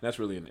possible. No. That's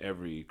really in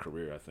every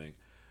career, I think.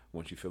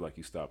 Once you feel like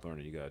you stop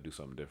learning, you got to do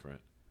something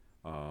different.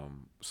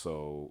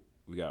 So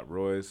we got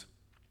Roy's.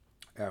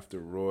 After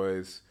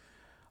Roy's,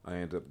 I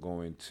ended up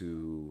going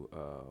to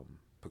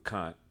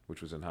Piquant,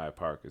 which was in Hyde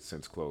Park. It's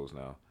since closed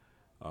now.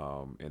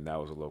 And that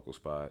was a local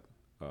spot.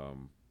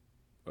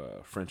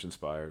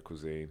 French-inspired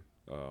cuisine.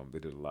 They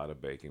did a lot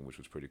of baking, which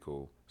was pretty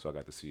cool. So I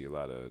got to see a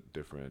lot of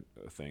different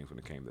things when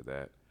it came to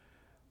that.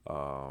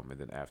 And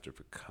then after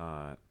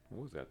Piquant,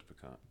 what was after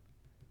Piquant?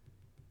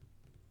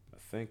 I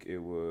think it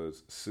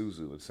was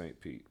Suzu in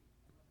St. Pete.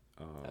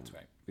 That's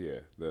right. Yeah,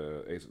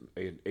 the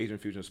Asian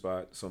fusion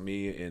spot. So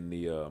me and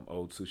the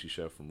old sushi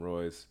chef from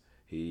Roy's,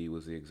 he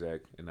was the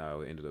exec, and I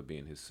ended up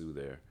being his sous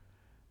there.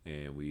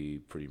 And we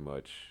pretty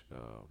much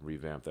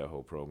revamped that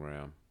whole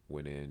program,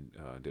 went in,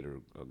 did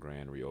a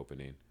grand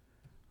reopening,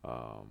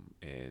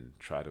 and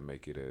tried to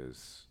make it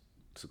as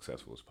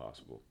successful as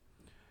possible.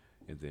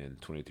 And then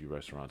 23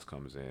 Restaurants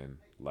comes in,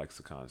 likes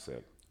the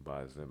concept,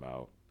 buys them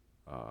out,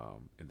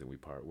 and then we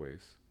part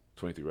ways.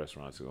 23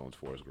 Restaurants owns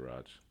Forest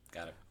Garage.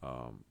 Got it.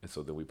 And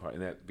so then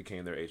and that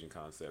became their Asian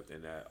concept,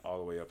 and that all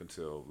the way up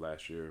until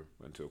last year,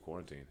 until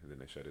quarantine, and then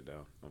they shut it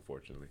down,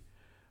 unfortunately.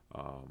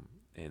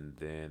 And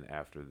then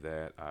after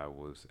that, I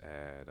was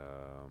at,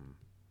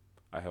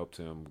 I helped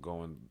him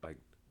go and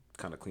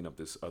kind of clean up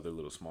this other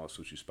little small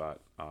sushi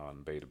spot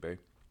on Bay to Bay.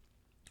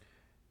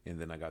 And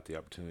then I got the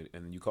opportunity,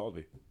 and then you called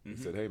me and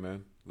said, "Hey,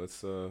 man,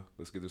 let's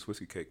give this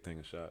whiskey cake thing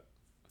a shot."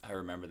 I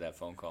remember that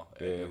phone call.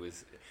 Yeah.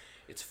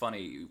 It's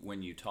funny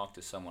when you talk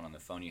to someone on the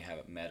phone, you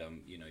haven't met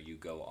them, you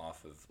go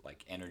off of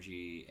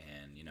energy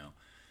and,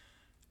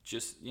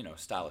 just,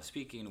 style of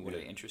speaking, what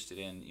they're interested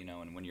in,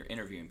 and when you're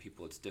interviewing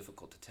people, it's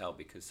difficult to tell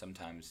because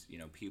sometimes,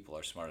 people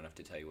are smart enough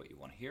to tell you what you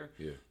want to hear.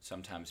 Yeah.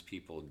 Sometimes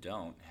people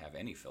don't have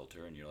any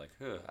filter and you're like,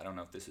 I don't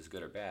know if this is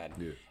good or bad.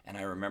 Yeah. And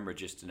I remember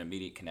just an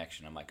immediate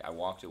connection. I'm like, I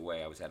walked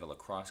away. I was at a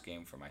lacrosse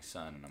game for my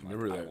son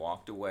and I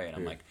walked away and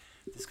I'm like,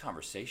 this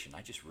conversation,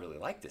 I just really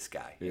like this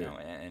guy,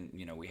 and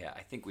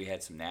I think we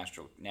had some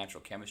natural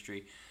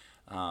chemistry.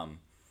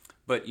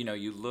 But,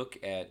 you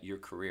look at your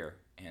career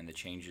and the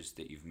changes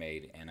that you've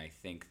made, and I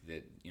think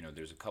that,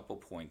 there's a couple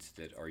points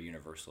that are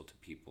universal to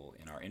people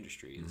in our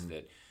industry is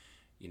that,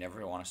 you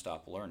never want to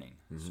stop learning.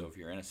 So if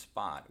you're in a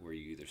spot where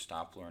you either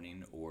stop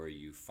learning or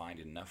you find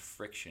enough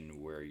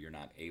friction where you're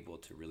not able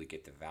to really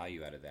get the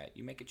value out of that,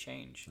 you make a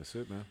change. That's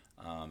it, man.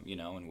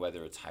 And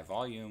whether it's high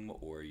volume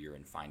or you're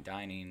in fine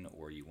dining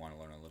or you want to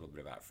learn a little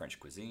bit about French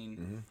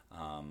cuisine,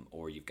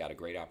 or you've got a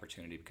great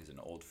opportunity because an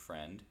old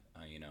friend,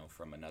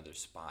 from another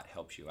spot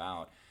helps you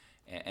out.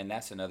 And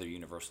that's another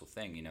universal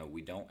thing.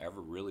 We don't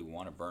ever really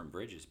want to burn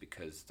bridges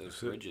because those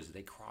bridges,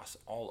 they cross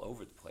all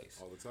over the place.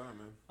 All the time,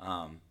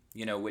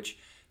 man. Which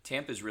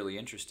Tampa's really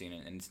interesting,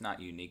 and it's not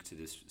unique to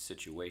this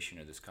situation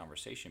or this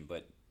conversation,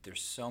 but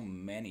there's so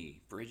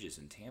many bridges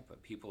in Tampa.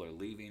 People are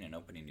leaving and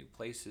opening new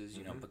places.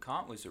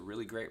 Piquant was a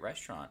really great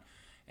restaurant,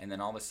 and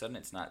then all of a sudden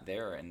it's not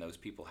there, and those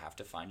people have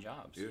to find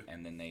jobs. Yeah.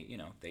 And then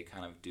they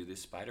kind of do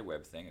this spider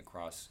web thing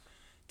across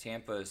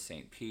Tampa,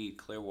 St. Pete,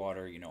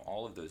 Clearwater,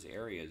 all of those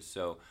areas.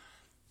 So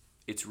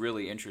it's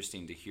really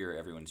interesting to hear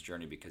everyone's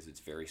journey because it's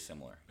very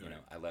similar. Right.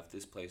 I left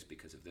this place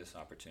because of this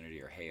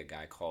opportunity, or hey, a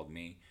guy called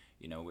me,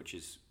 which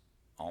is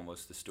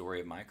almost the story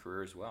of my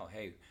career as well.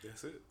 Hey,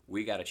 that's it.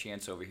 We got a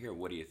chance over here.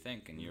 What do you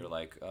think? And you're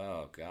like,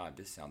 oh God,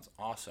 this sounds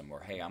awesome. Or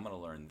hey, I'm going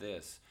to learn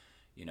this.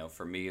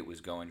 For me, it was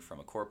going from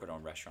a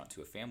corporate-owned restaurant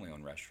to a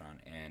family-owned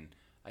restaurant, and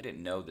I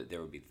didn't know that there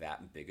would be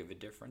that big of a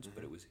difference,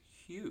 but it was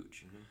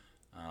huge.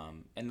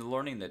 And the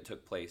learning that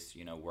took place,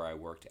 where I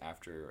worked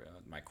after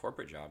my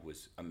corporate job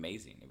was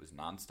amazing. It was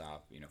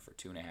nonstop, for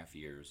 2.5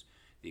 years.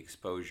 The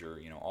exposure,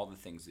 all the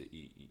things that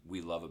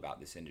we love about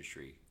this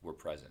industry were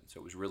present.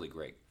 So it was really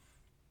great.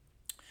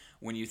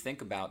 When you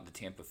think about the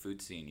Tampa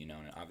food scene,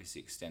 and it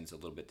obviously extends a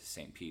little bit to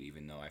St. Pete,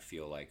 even though I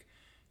feel like,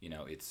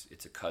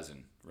 it's a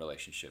cousin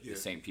relationship. Yeah. The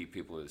St. Pete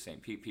people are the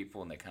St. Pete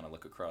people, and they kind of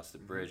look across the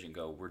bridge and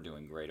go, we're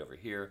doing great over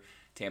here.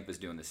 Tampa's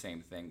doing the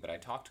same thing. But I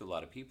talk to a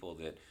lot of people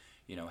that,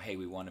 hey,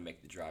 we want to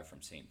make the drive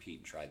from St. Pete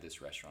and try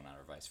this restaurant out,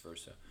 or vice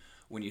versa.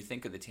 When you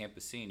think of the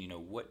Tampa scene,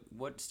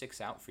 what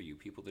sticks out for you?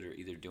 People that are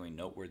either doing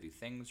noteworthy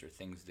things or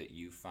things that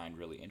you find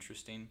really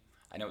interesting.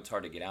 I know it's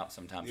hard to get out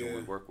sometimes when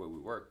we work where we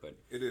work, but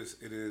it is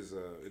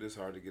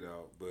hard to get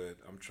out. But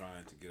I'm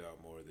trying to get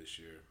out more this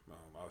year.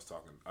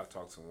 I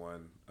talked to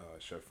one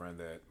chef friend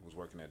that was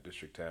working at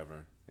District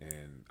Tavern,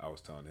 and I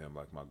was telling him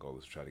like my goal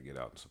is to try to get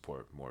out and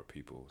support more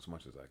people as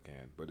much as I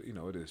can. But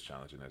it is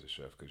challenging as a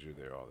chef because you're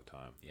there all the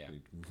time. Yeah,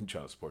 you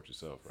trying to support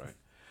yourself, right?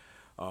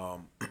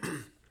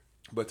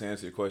 But to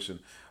answer your question,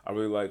 I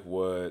really like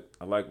what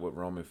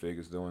Roman Fig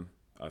is doing.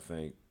 I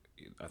think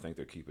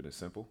they're keeping it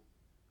simple.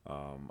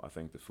 I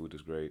think the food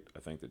is great. I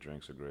think the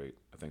drinks are great.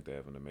 I think they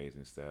have an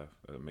amazing staff,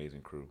 an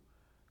amazing crew.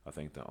 I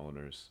think the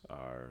owners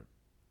are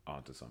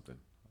onto something.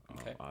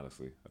 Okay.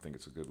 Honestly, I think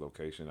it's a good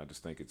location. I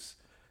just think it's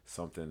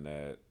something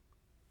that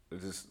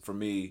it's just for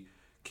me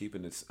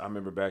keeping it. I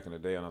remember back in the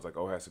day, and I was like,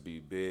 "Oh, it has to be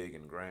big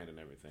and grand and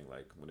everything."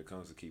 Like when it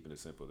comes to keeping it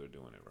simple, they're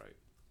doing it right.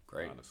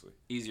 Great. Honestly,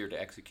 easier to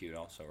execute,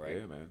 also, right?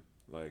 Yeah, man.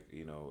 Like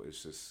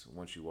it's just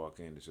once you walk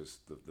in, it's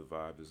just the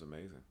vibe is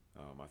amazing.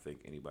 I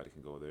think anybody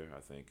can go there.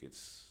 I think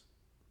it's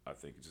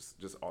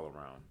just all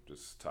around,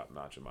 just top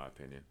notch in my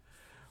opinion.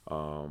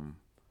 How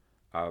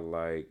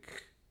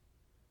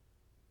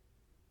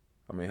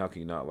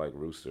can you not like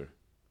Rooster?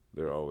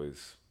 They're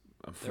always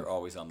on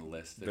the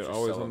list. They're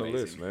always on the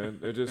list, man.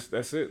 They're just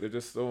that's it. They're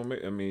just so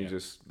amazing.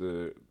 Just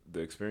the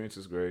experience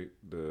is great.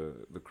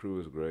 The crew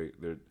is great.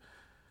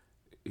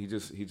 He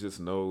just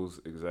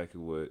knows exactly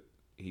what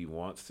he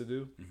wants to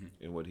do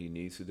and what he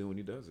needs to do when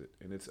he does it.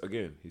 And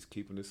he's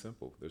keeping it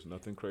simple. There's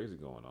nothing crazy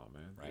going on,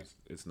 man. Right.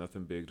 It's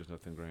nothing big. There's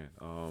nothing grand.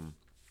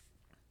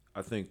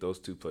 I think those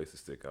two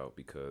places stick out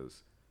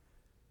because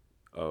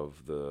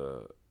of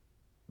the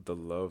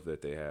love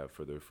that they have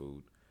for their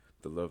food,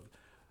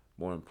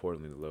 more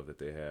importantly, the love that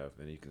they have,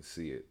 and you can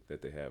see it,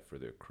 that they have for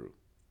their crew,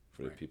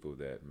 for the people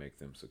that make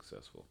them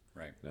successful.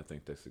 Right. And I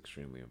think that's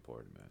extremely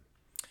important, man.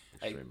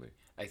 Extremely.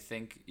 I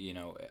think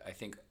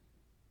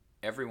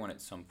everyone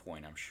at some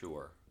point, I'm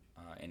sure,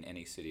 in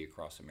any city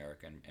across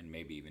America and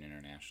maybe even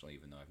internationally,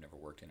 even though I've never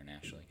worked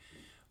internationally,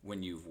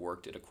 when you've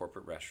worked at a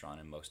corporate restaurant,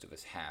 and most of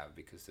us have,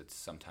 because it's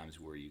sometimes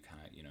where you kind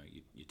of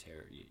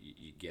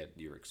you get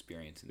your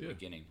experience in the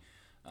beginning.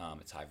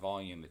 It's high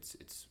volume.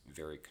 It's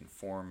very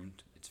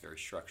conformed. It's very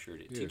structured.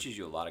 It teaches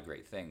you a lot of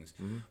great things.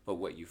 But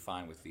what you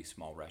find with these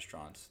small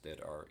restaurants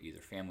that are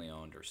either family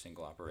owned or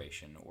single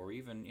operation, or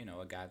even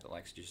a guy that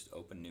likes to just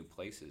open new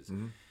places,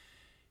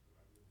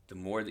 the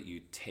more that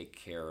you take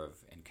care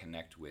of and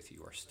connect with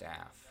your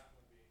staff,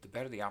 the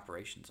better the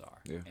operations are.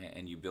 Yeah.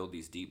 And you build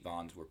these deep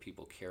bonds where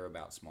people care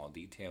about small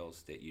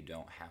details that you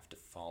don't have to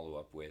follow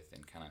up with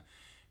and kind of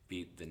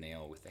beat the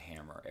nail with the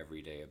hammer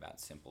every day about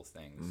simple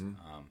things.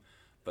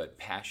 But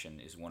passion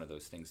is one of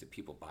those things that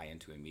people buy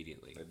into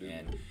immediately. I do.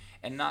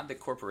 And not that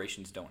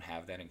corporations don't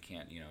have that and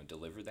can't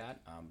deliver that,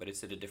 but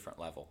it's at a different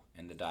level,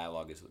 and the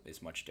dialogue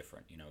is much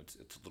different.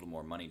 It's a little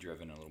more money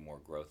driven, a little more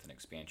growth and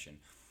expansion.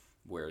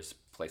 Whereas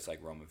a place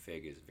like Roman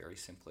Fig is very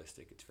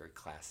simplistic. It's very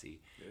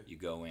classy. Yeah. You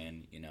go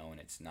in, and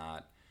it's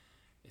not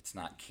it's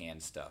not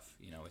canned stuff.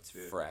 It's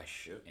Yeah.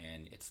 fresh Yep.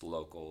 and it's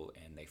local,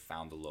 and they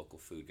found the local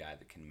food guy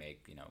that can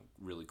make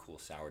really cool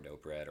sourdough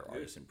bread or Yeah.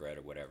 artisan bread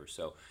or whatever.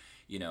 So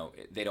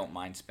they don't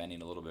mind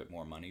spending a little bit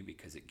more money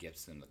because it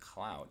gives them the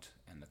clout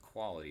and the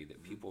quality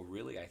that people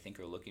really, I think,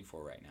 are looking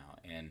for right now.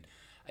 And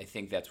I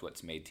think that's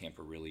what's made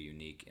Tampa really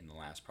unique in the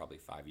last probably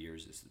 5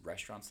 years, is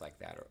restaurants like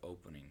that are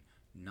opening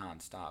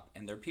nonstop,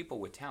 and they're people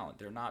with talent.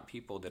 They're not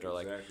people that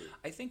are Exactly. like,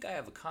 I think I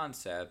have a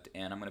concept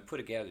and I'm going to put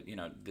together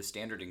the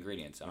standard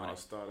ingredients. I'll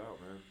start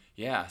out, man.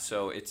 Yeah,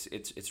 so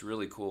it's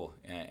really cool,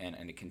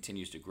 and it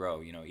continues to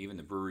grow. Even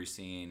the brewery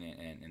scene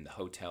and the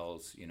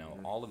hotels.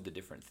 All of the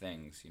different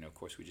things. Of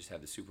course, we just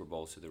had the Super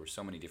Bowl, so there were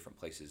so many different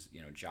places.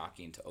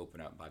 Jockeying to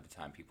open up by the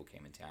time people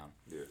came in town.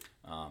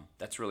 Yeah.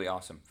 That's really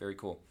awesome. Very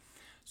cool.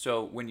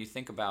 So when you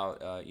think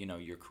about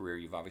your career,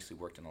 you've obviously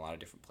worked in a lot of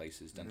different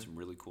places, done some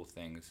really cool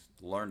things,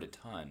 learned a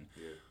ton.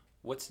 Yeah.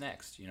 What's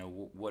next?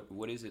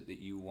 What is it that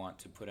you want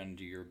to put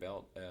under your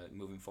belt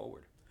moving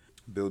forward?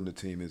 Building a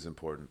team is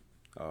important,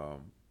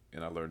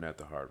 and I learned that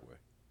the hard way.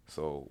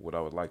 So what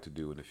I would like to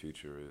do in the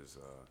future is,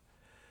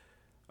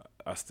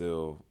 I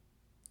still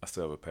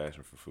have a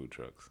passion for food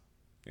trucks,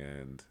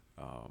 and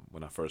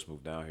when I first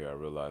moved down here, I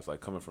realized, like,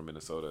 coming from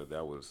Minnesota,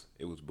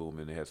 it was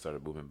booming. It had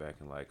started booming back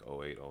in like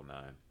 08,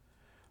 09.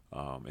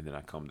 And then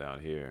I come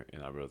down here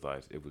and I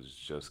realized it was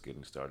just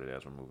getting started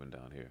as we're moving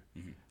down here.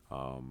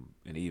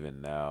 And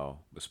even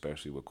now,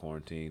 especially with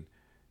quarantine,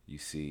 you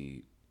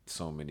see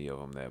so many of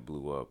them that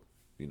blew up,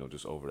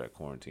 just over that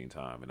quarantine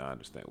time. And I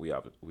understand, we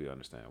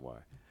understand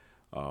why.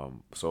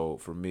 So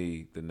for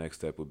me, the next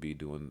step would be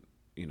doing,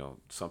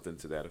 something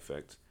to that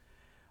effect.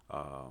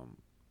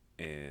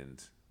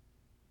 And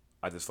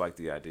I just like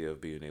the idea of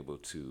being able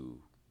to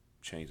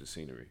change the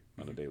scenery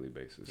on a daily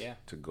basis. Yeah.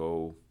 To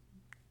go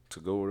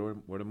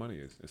where the money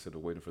is, instead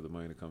of waiting for the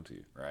money to come to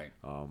you. Right.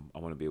 I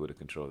want to be able to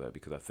control that,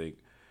 because I think,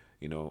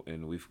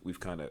 and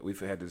we've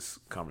had this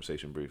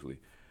conversation briefly.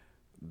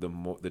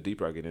 The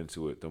deeper I get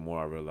into it, the more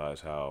I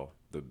realize how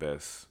the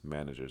best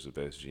managers, the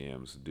best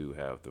GMs do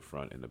have the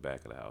front and the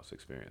back of the house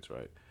experience,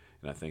 right?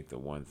 And I think the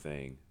one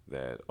thing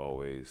that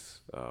always,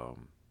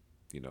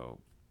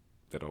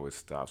 that always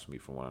stops me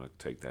from wanting to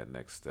take that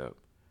next step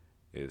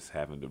is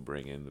having to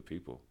bring in the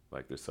people.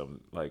 Like, there's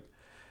something, like,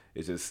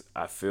 it's just,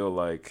 I feel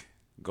like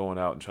going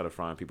out and try to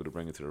find people to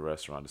bring into the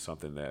restaurant is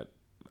something that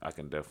I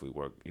can definitely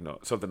work,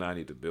 something I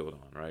need to build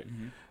on, right?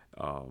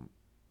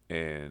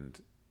 And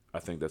I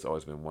think that's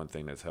always been one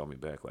thing that's held me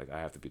back. Like, I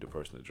have to be the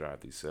person to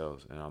drive these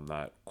sales, and I'm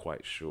not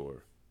quite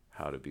sure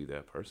how to be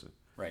that person.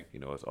 Right.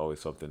 It's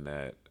always something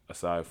that,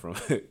 aside from,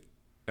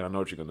 and I know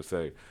what you're going to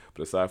say,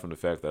 but aside from the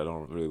fact that I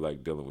don't really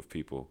like dealing with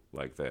people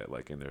like that,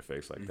 like in their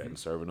face like that, and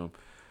serving them,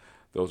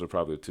 those are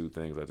probably the two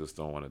things I just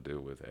don't want to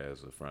deal with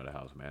as a front of the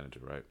house manager,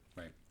 right?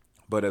 Right.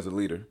 But as a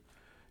leader,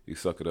 you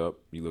suck it up,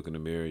 you look in the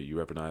mirror, you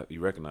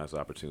recognize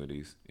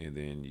opportunities, and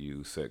then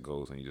you set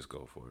goals and you just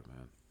go for it,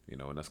 man.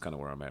 And that's kind of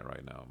where I'm at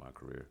right now in my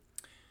career.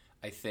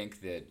 I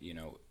think that,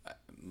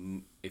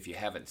 if you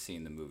haven't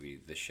seen the movie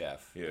The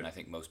Chef, Yeah. and I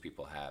think most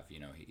people have,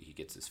 he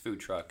gets his food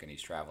truck and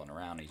he's traveling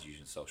around, he's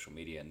using social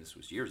media, and this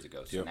was years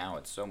ago, so Yep. now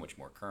it's so much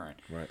more current.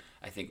 Right.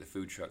 I think the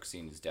food truck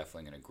scene is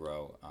definitely going to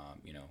grow.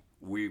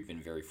 We've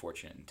been very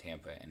fortunate in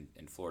Tampa and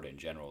in Florida in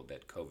general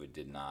that COVID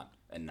did not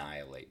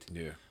annihilate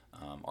Yeah.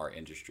 Our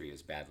industry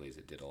as badly as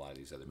it did a lot of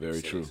these other big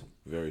Very cities. true.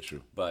 Very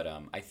true. But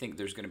I think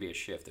there's going to be a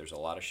shift. There's a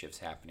lot of shifts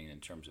happening in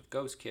terms of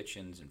ghost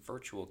kitchens and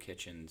virtual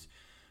kitchens,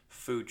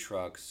 food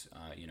trucks,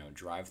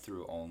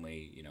 drive-through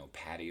only,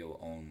 patio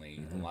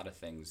only, a lot of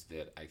things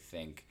that I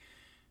think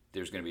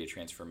there's going to be a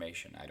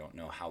transformation. I don't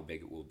know how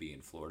big it will be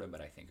in Florida,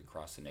 but I think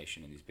across the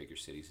nation in these bigger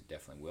cities it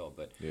definitely will.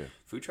 But Yeah.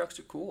 food trucks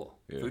are cool.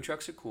 Yeah. Food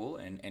trucks are cool,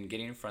 and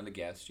getting in front of the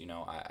guests.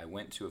 I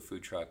went to a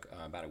food truck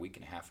about a week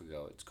and a half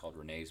ago. It's called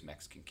Renee's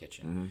Mexican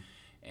Kitchen.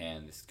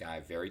 And this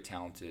guy, very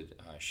talented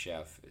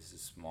chef, is a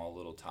small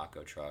little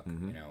taco truck,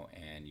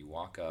 and you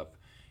walk up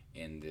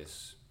in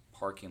this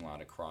parking lot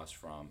across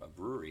from a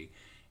brewery,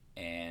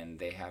 and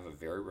they have a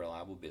very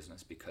reliable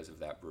business because of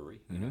that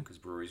brewery, because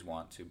breweries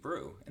want to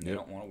brew, and they Yep.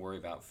 don't want to worry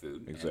about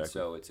food. Exactly. And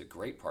so it's a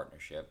great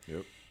partnership.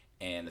 Yep.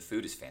 And the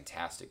food is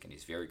fantastic, and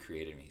he's very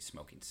creative. He's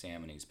smoking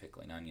salmon, he's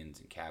pickling onions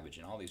and cabbage,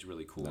 and all these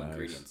really cool Nice.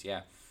 ingredients.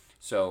 Yeah.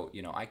 So,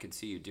 I could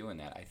see you doing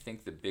that. I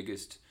think the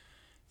biggest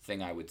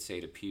thing I would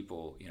say to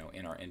people,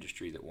 in our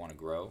industry that want to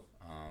grow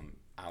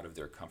out of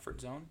their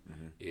comfort zone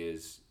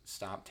is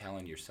stop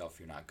telling yourself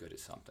you're not good at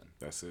something.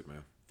 That's it,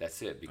 man.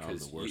 That's it,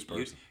 because the worst you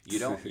person. you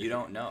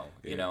don't know,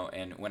 Yeah.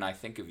 And when I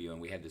think of you, and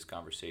we had this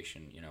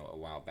conversation, a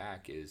while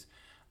back, is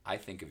I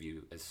think of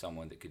you as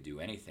someone that could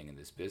do anything in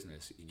this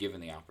business given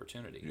the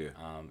opportunity.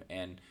 Yeah.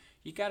 And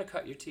you got to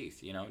cut your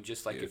teeth,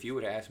 just like Yeah. if you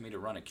would ask me to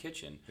run a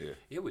kitchen, Yeah.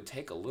 it would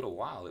take a little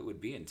while. It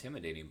would be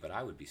intimidating, but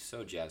I would be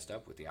so jazzed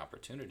up with the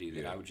opportunity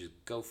that Yeah. I would just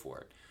go for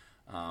it.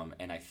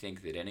 And I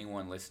think that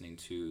anyone listening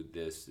to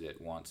this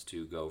that wants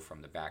to go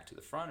from the back to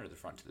the front or the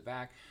front to the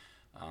back,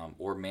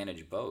 or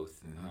manage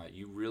both,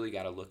 you really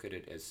got to look at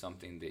it as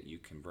something that you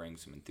can bring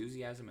some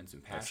enthusiasm and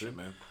some That's passion. it,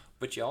 man.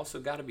 But you also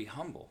got to be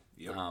humble.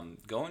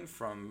 Yep. Going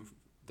from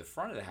the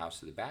front of the house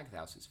to the back of the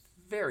house is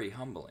very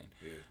humbling.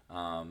 Yeah.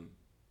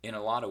 In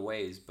a lot of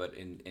ways, but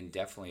in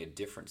definitely a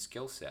different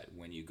skill set.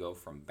 When you go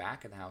from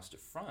back of the house to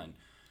front,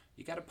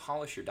 you got to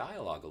polish your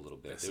dialogue a little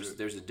bit.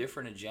 There's a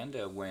different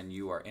agenda when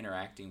you are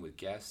interacting with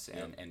guests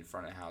and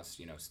front of house,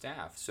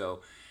 staff.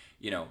 So,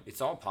 it's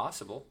all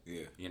possible.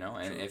 Yeah.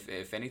 And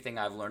if anything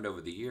I've learned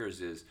over the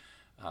years is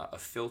a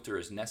filter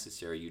is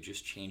necessary. You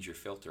just change your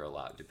filter a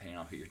lot depending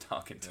on who you're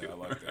talking to. Yeah, I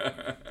like that.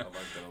 Man. I like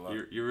that a lot.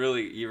 You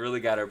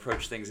really got to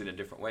approach things in a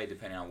different way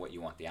depending on what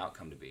you want the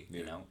outcome to be.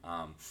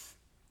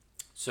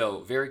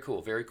 So very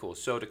cool, very cool.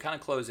 So to kind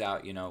of close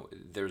out,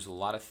 there's a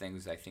lot of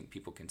things I think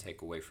people can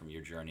take away from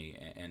your journey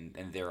and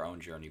their own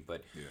journey.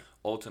 But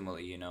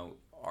ultimately,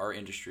 our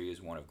industry is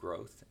one of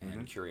growth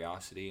and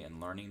curiosity and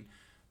learning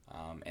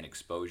and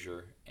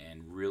exposure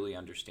and really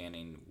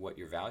understanding what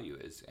your value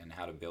is and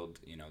how to build,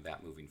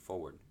 that moving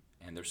forward.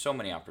 And there's so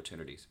many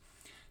opportunities.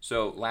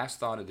 So last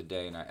thought of the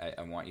day, and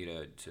I want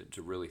you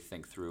to really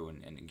think through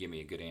and give me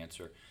a good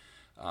answer.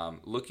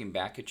 Looking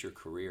back at your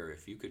career,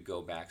 if you could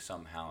go back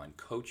somehow and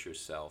coach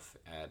yourself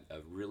at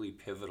a really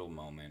pivotal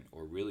moment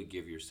or really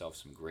give yourself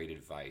some great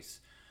advice,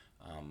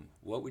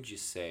 what would you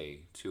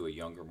say to a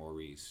younger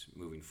Maurice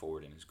moving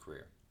forward in his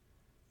career?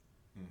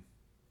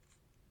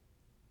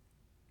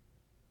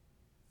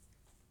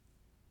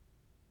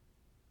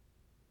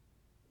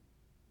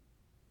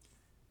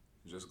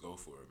 Just go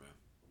for it, man.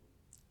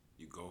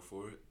 You go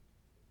for it.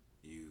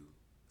 You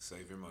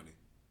save your money.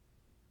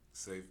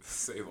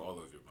 Save all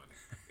of your money.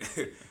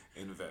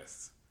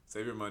 Invest.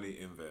 Save your money,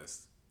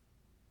 invest.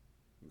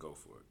 Go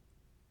for it.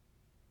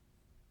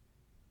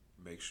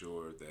 Make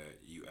sure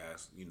that you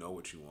know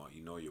what you want,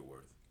 you know your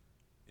worth,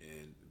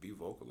 and be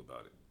vocal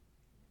about it.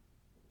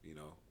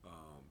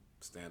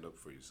 Stand up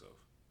for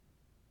yourself.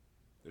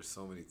 There's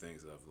so many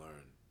things that I've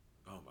learned.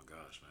 Oh my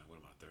gosh, man, what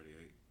am I,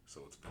 38?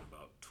 So it's been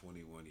about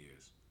 21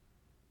 years.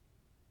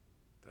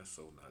 That's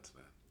so nuts,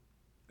 man.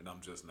 And I'm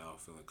just now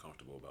feeling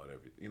comfortable about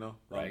everything,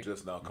 Right. I'm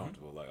just now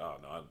comfortable, like, oh,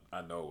 no,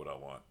 I know what I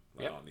want.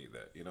 I don't need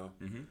that,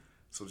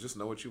 So just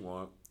know what you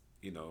want,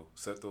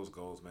 set those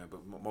goals, man.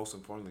 But most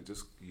importantly,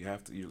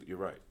 you're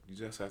right. You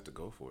just have to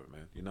go for it,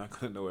 man. You're not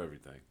going to know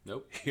everything.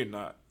 Nope. You're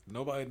not.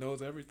 Nobody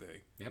knows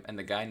everything. Yep, and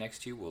the guy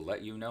next to you will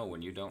let you know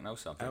when you don't know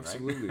something,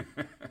 Absolutely.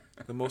 right?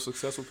 The most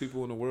successful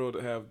people in the world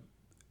have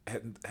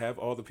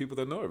all the people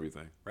that know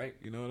everything. Right.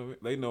 You know what I mean?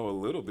 They know a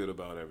little bit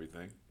about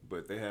everything,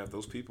 but they have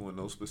those people in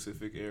those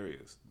specific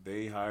areas.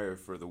 They hire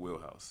for the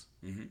wheelhouse.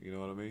 Mm-hmm. You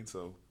know what I mean?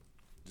 So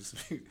just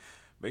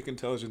make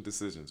intelligent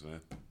decisions,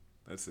 man.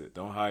 That's it.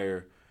 Don't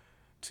hire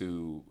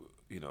to,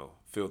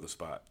 fill the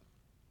spot.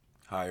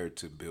 Hire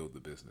to build the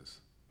business.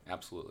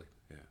 Absolutely.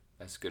 Yeah.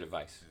 That's good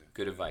advice. Yeah.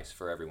 Good advice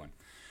for everyone.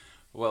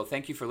 Well,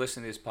 thank you for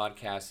listening to this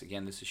podcast.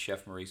 Again, this is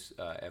Chef Maurice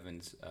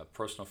Evans, a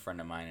personal friend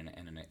of mine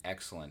and an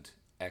excellent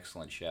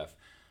chef.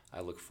 I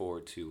look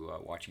forward to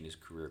watching his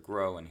career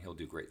grow, and he'll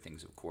do great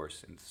things, of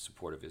course, in the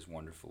support of his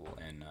wonderful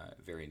and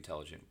very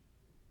intelligent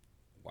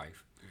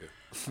wife.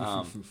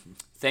 Yeah.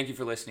 Thank you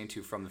for listening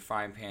to From the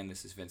Frying Pan.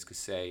 This is Vince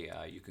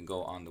Cassay. You can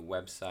go on the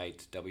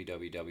website,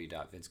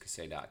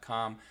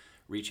 www.vincecassay.com.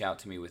 Reach out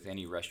to me with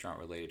any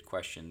restaurant-related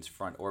questions,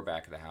 front or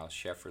back of the house,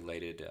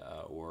 chef-related,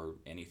 or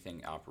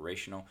anything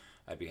operational.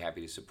 I'd be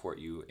happy to support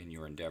you in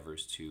your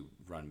endeavors to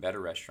run better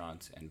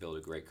restaurants and build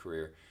a great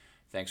career.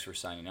 Thanks for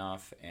signing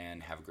off,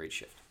 and have a great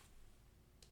shift.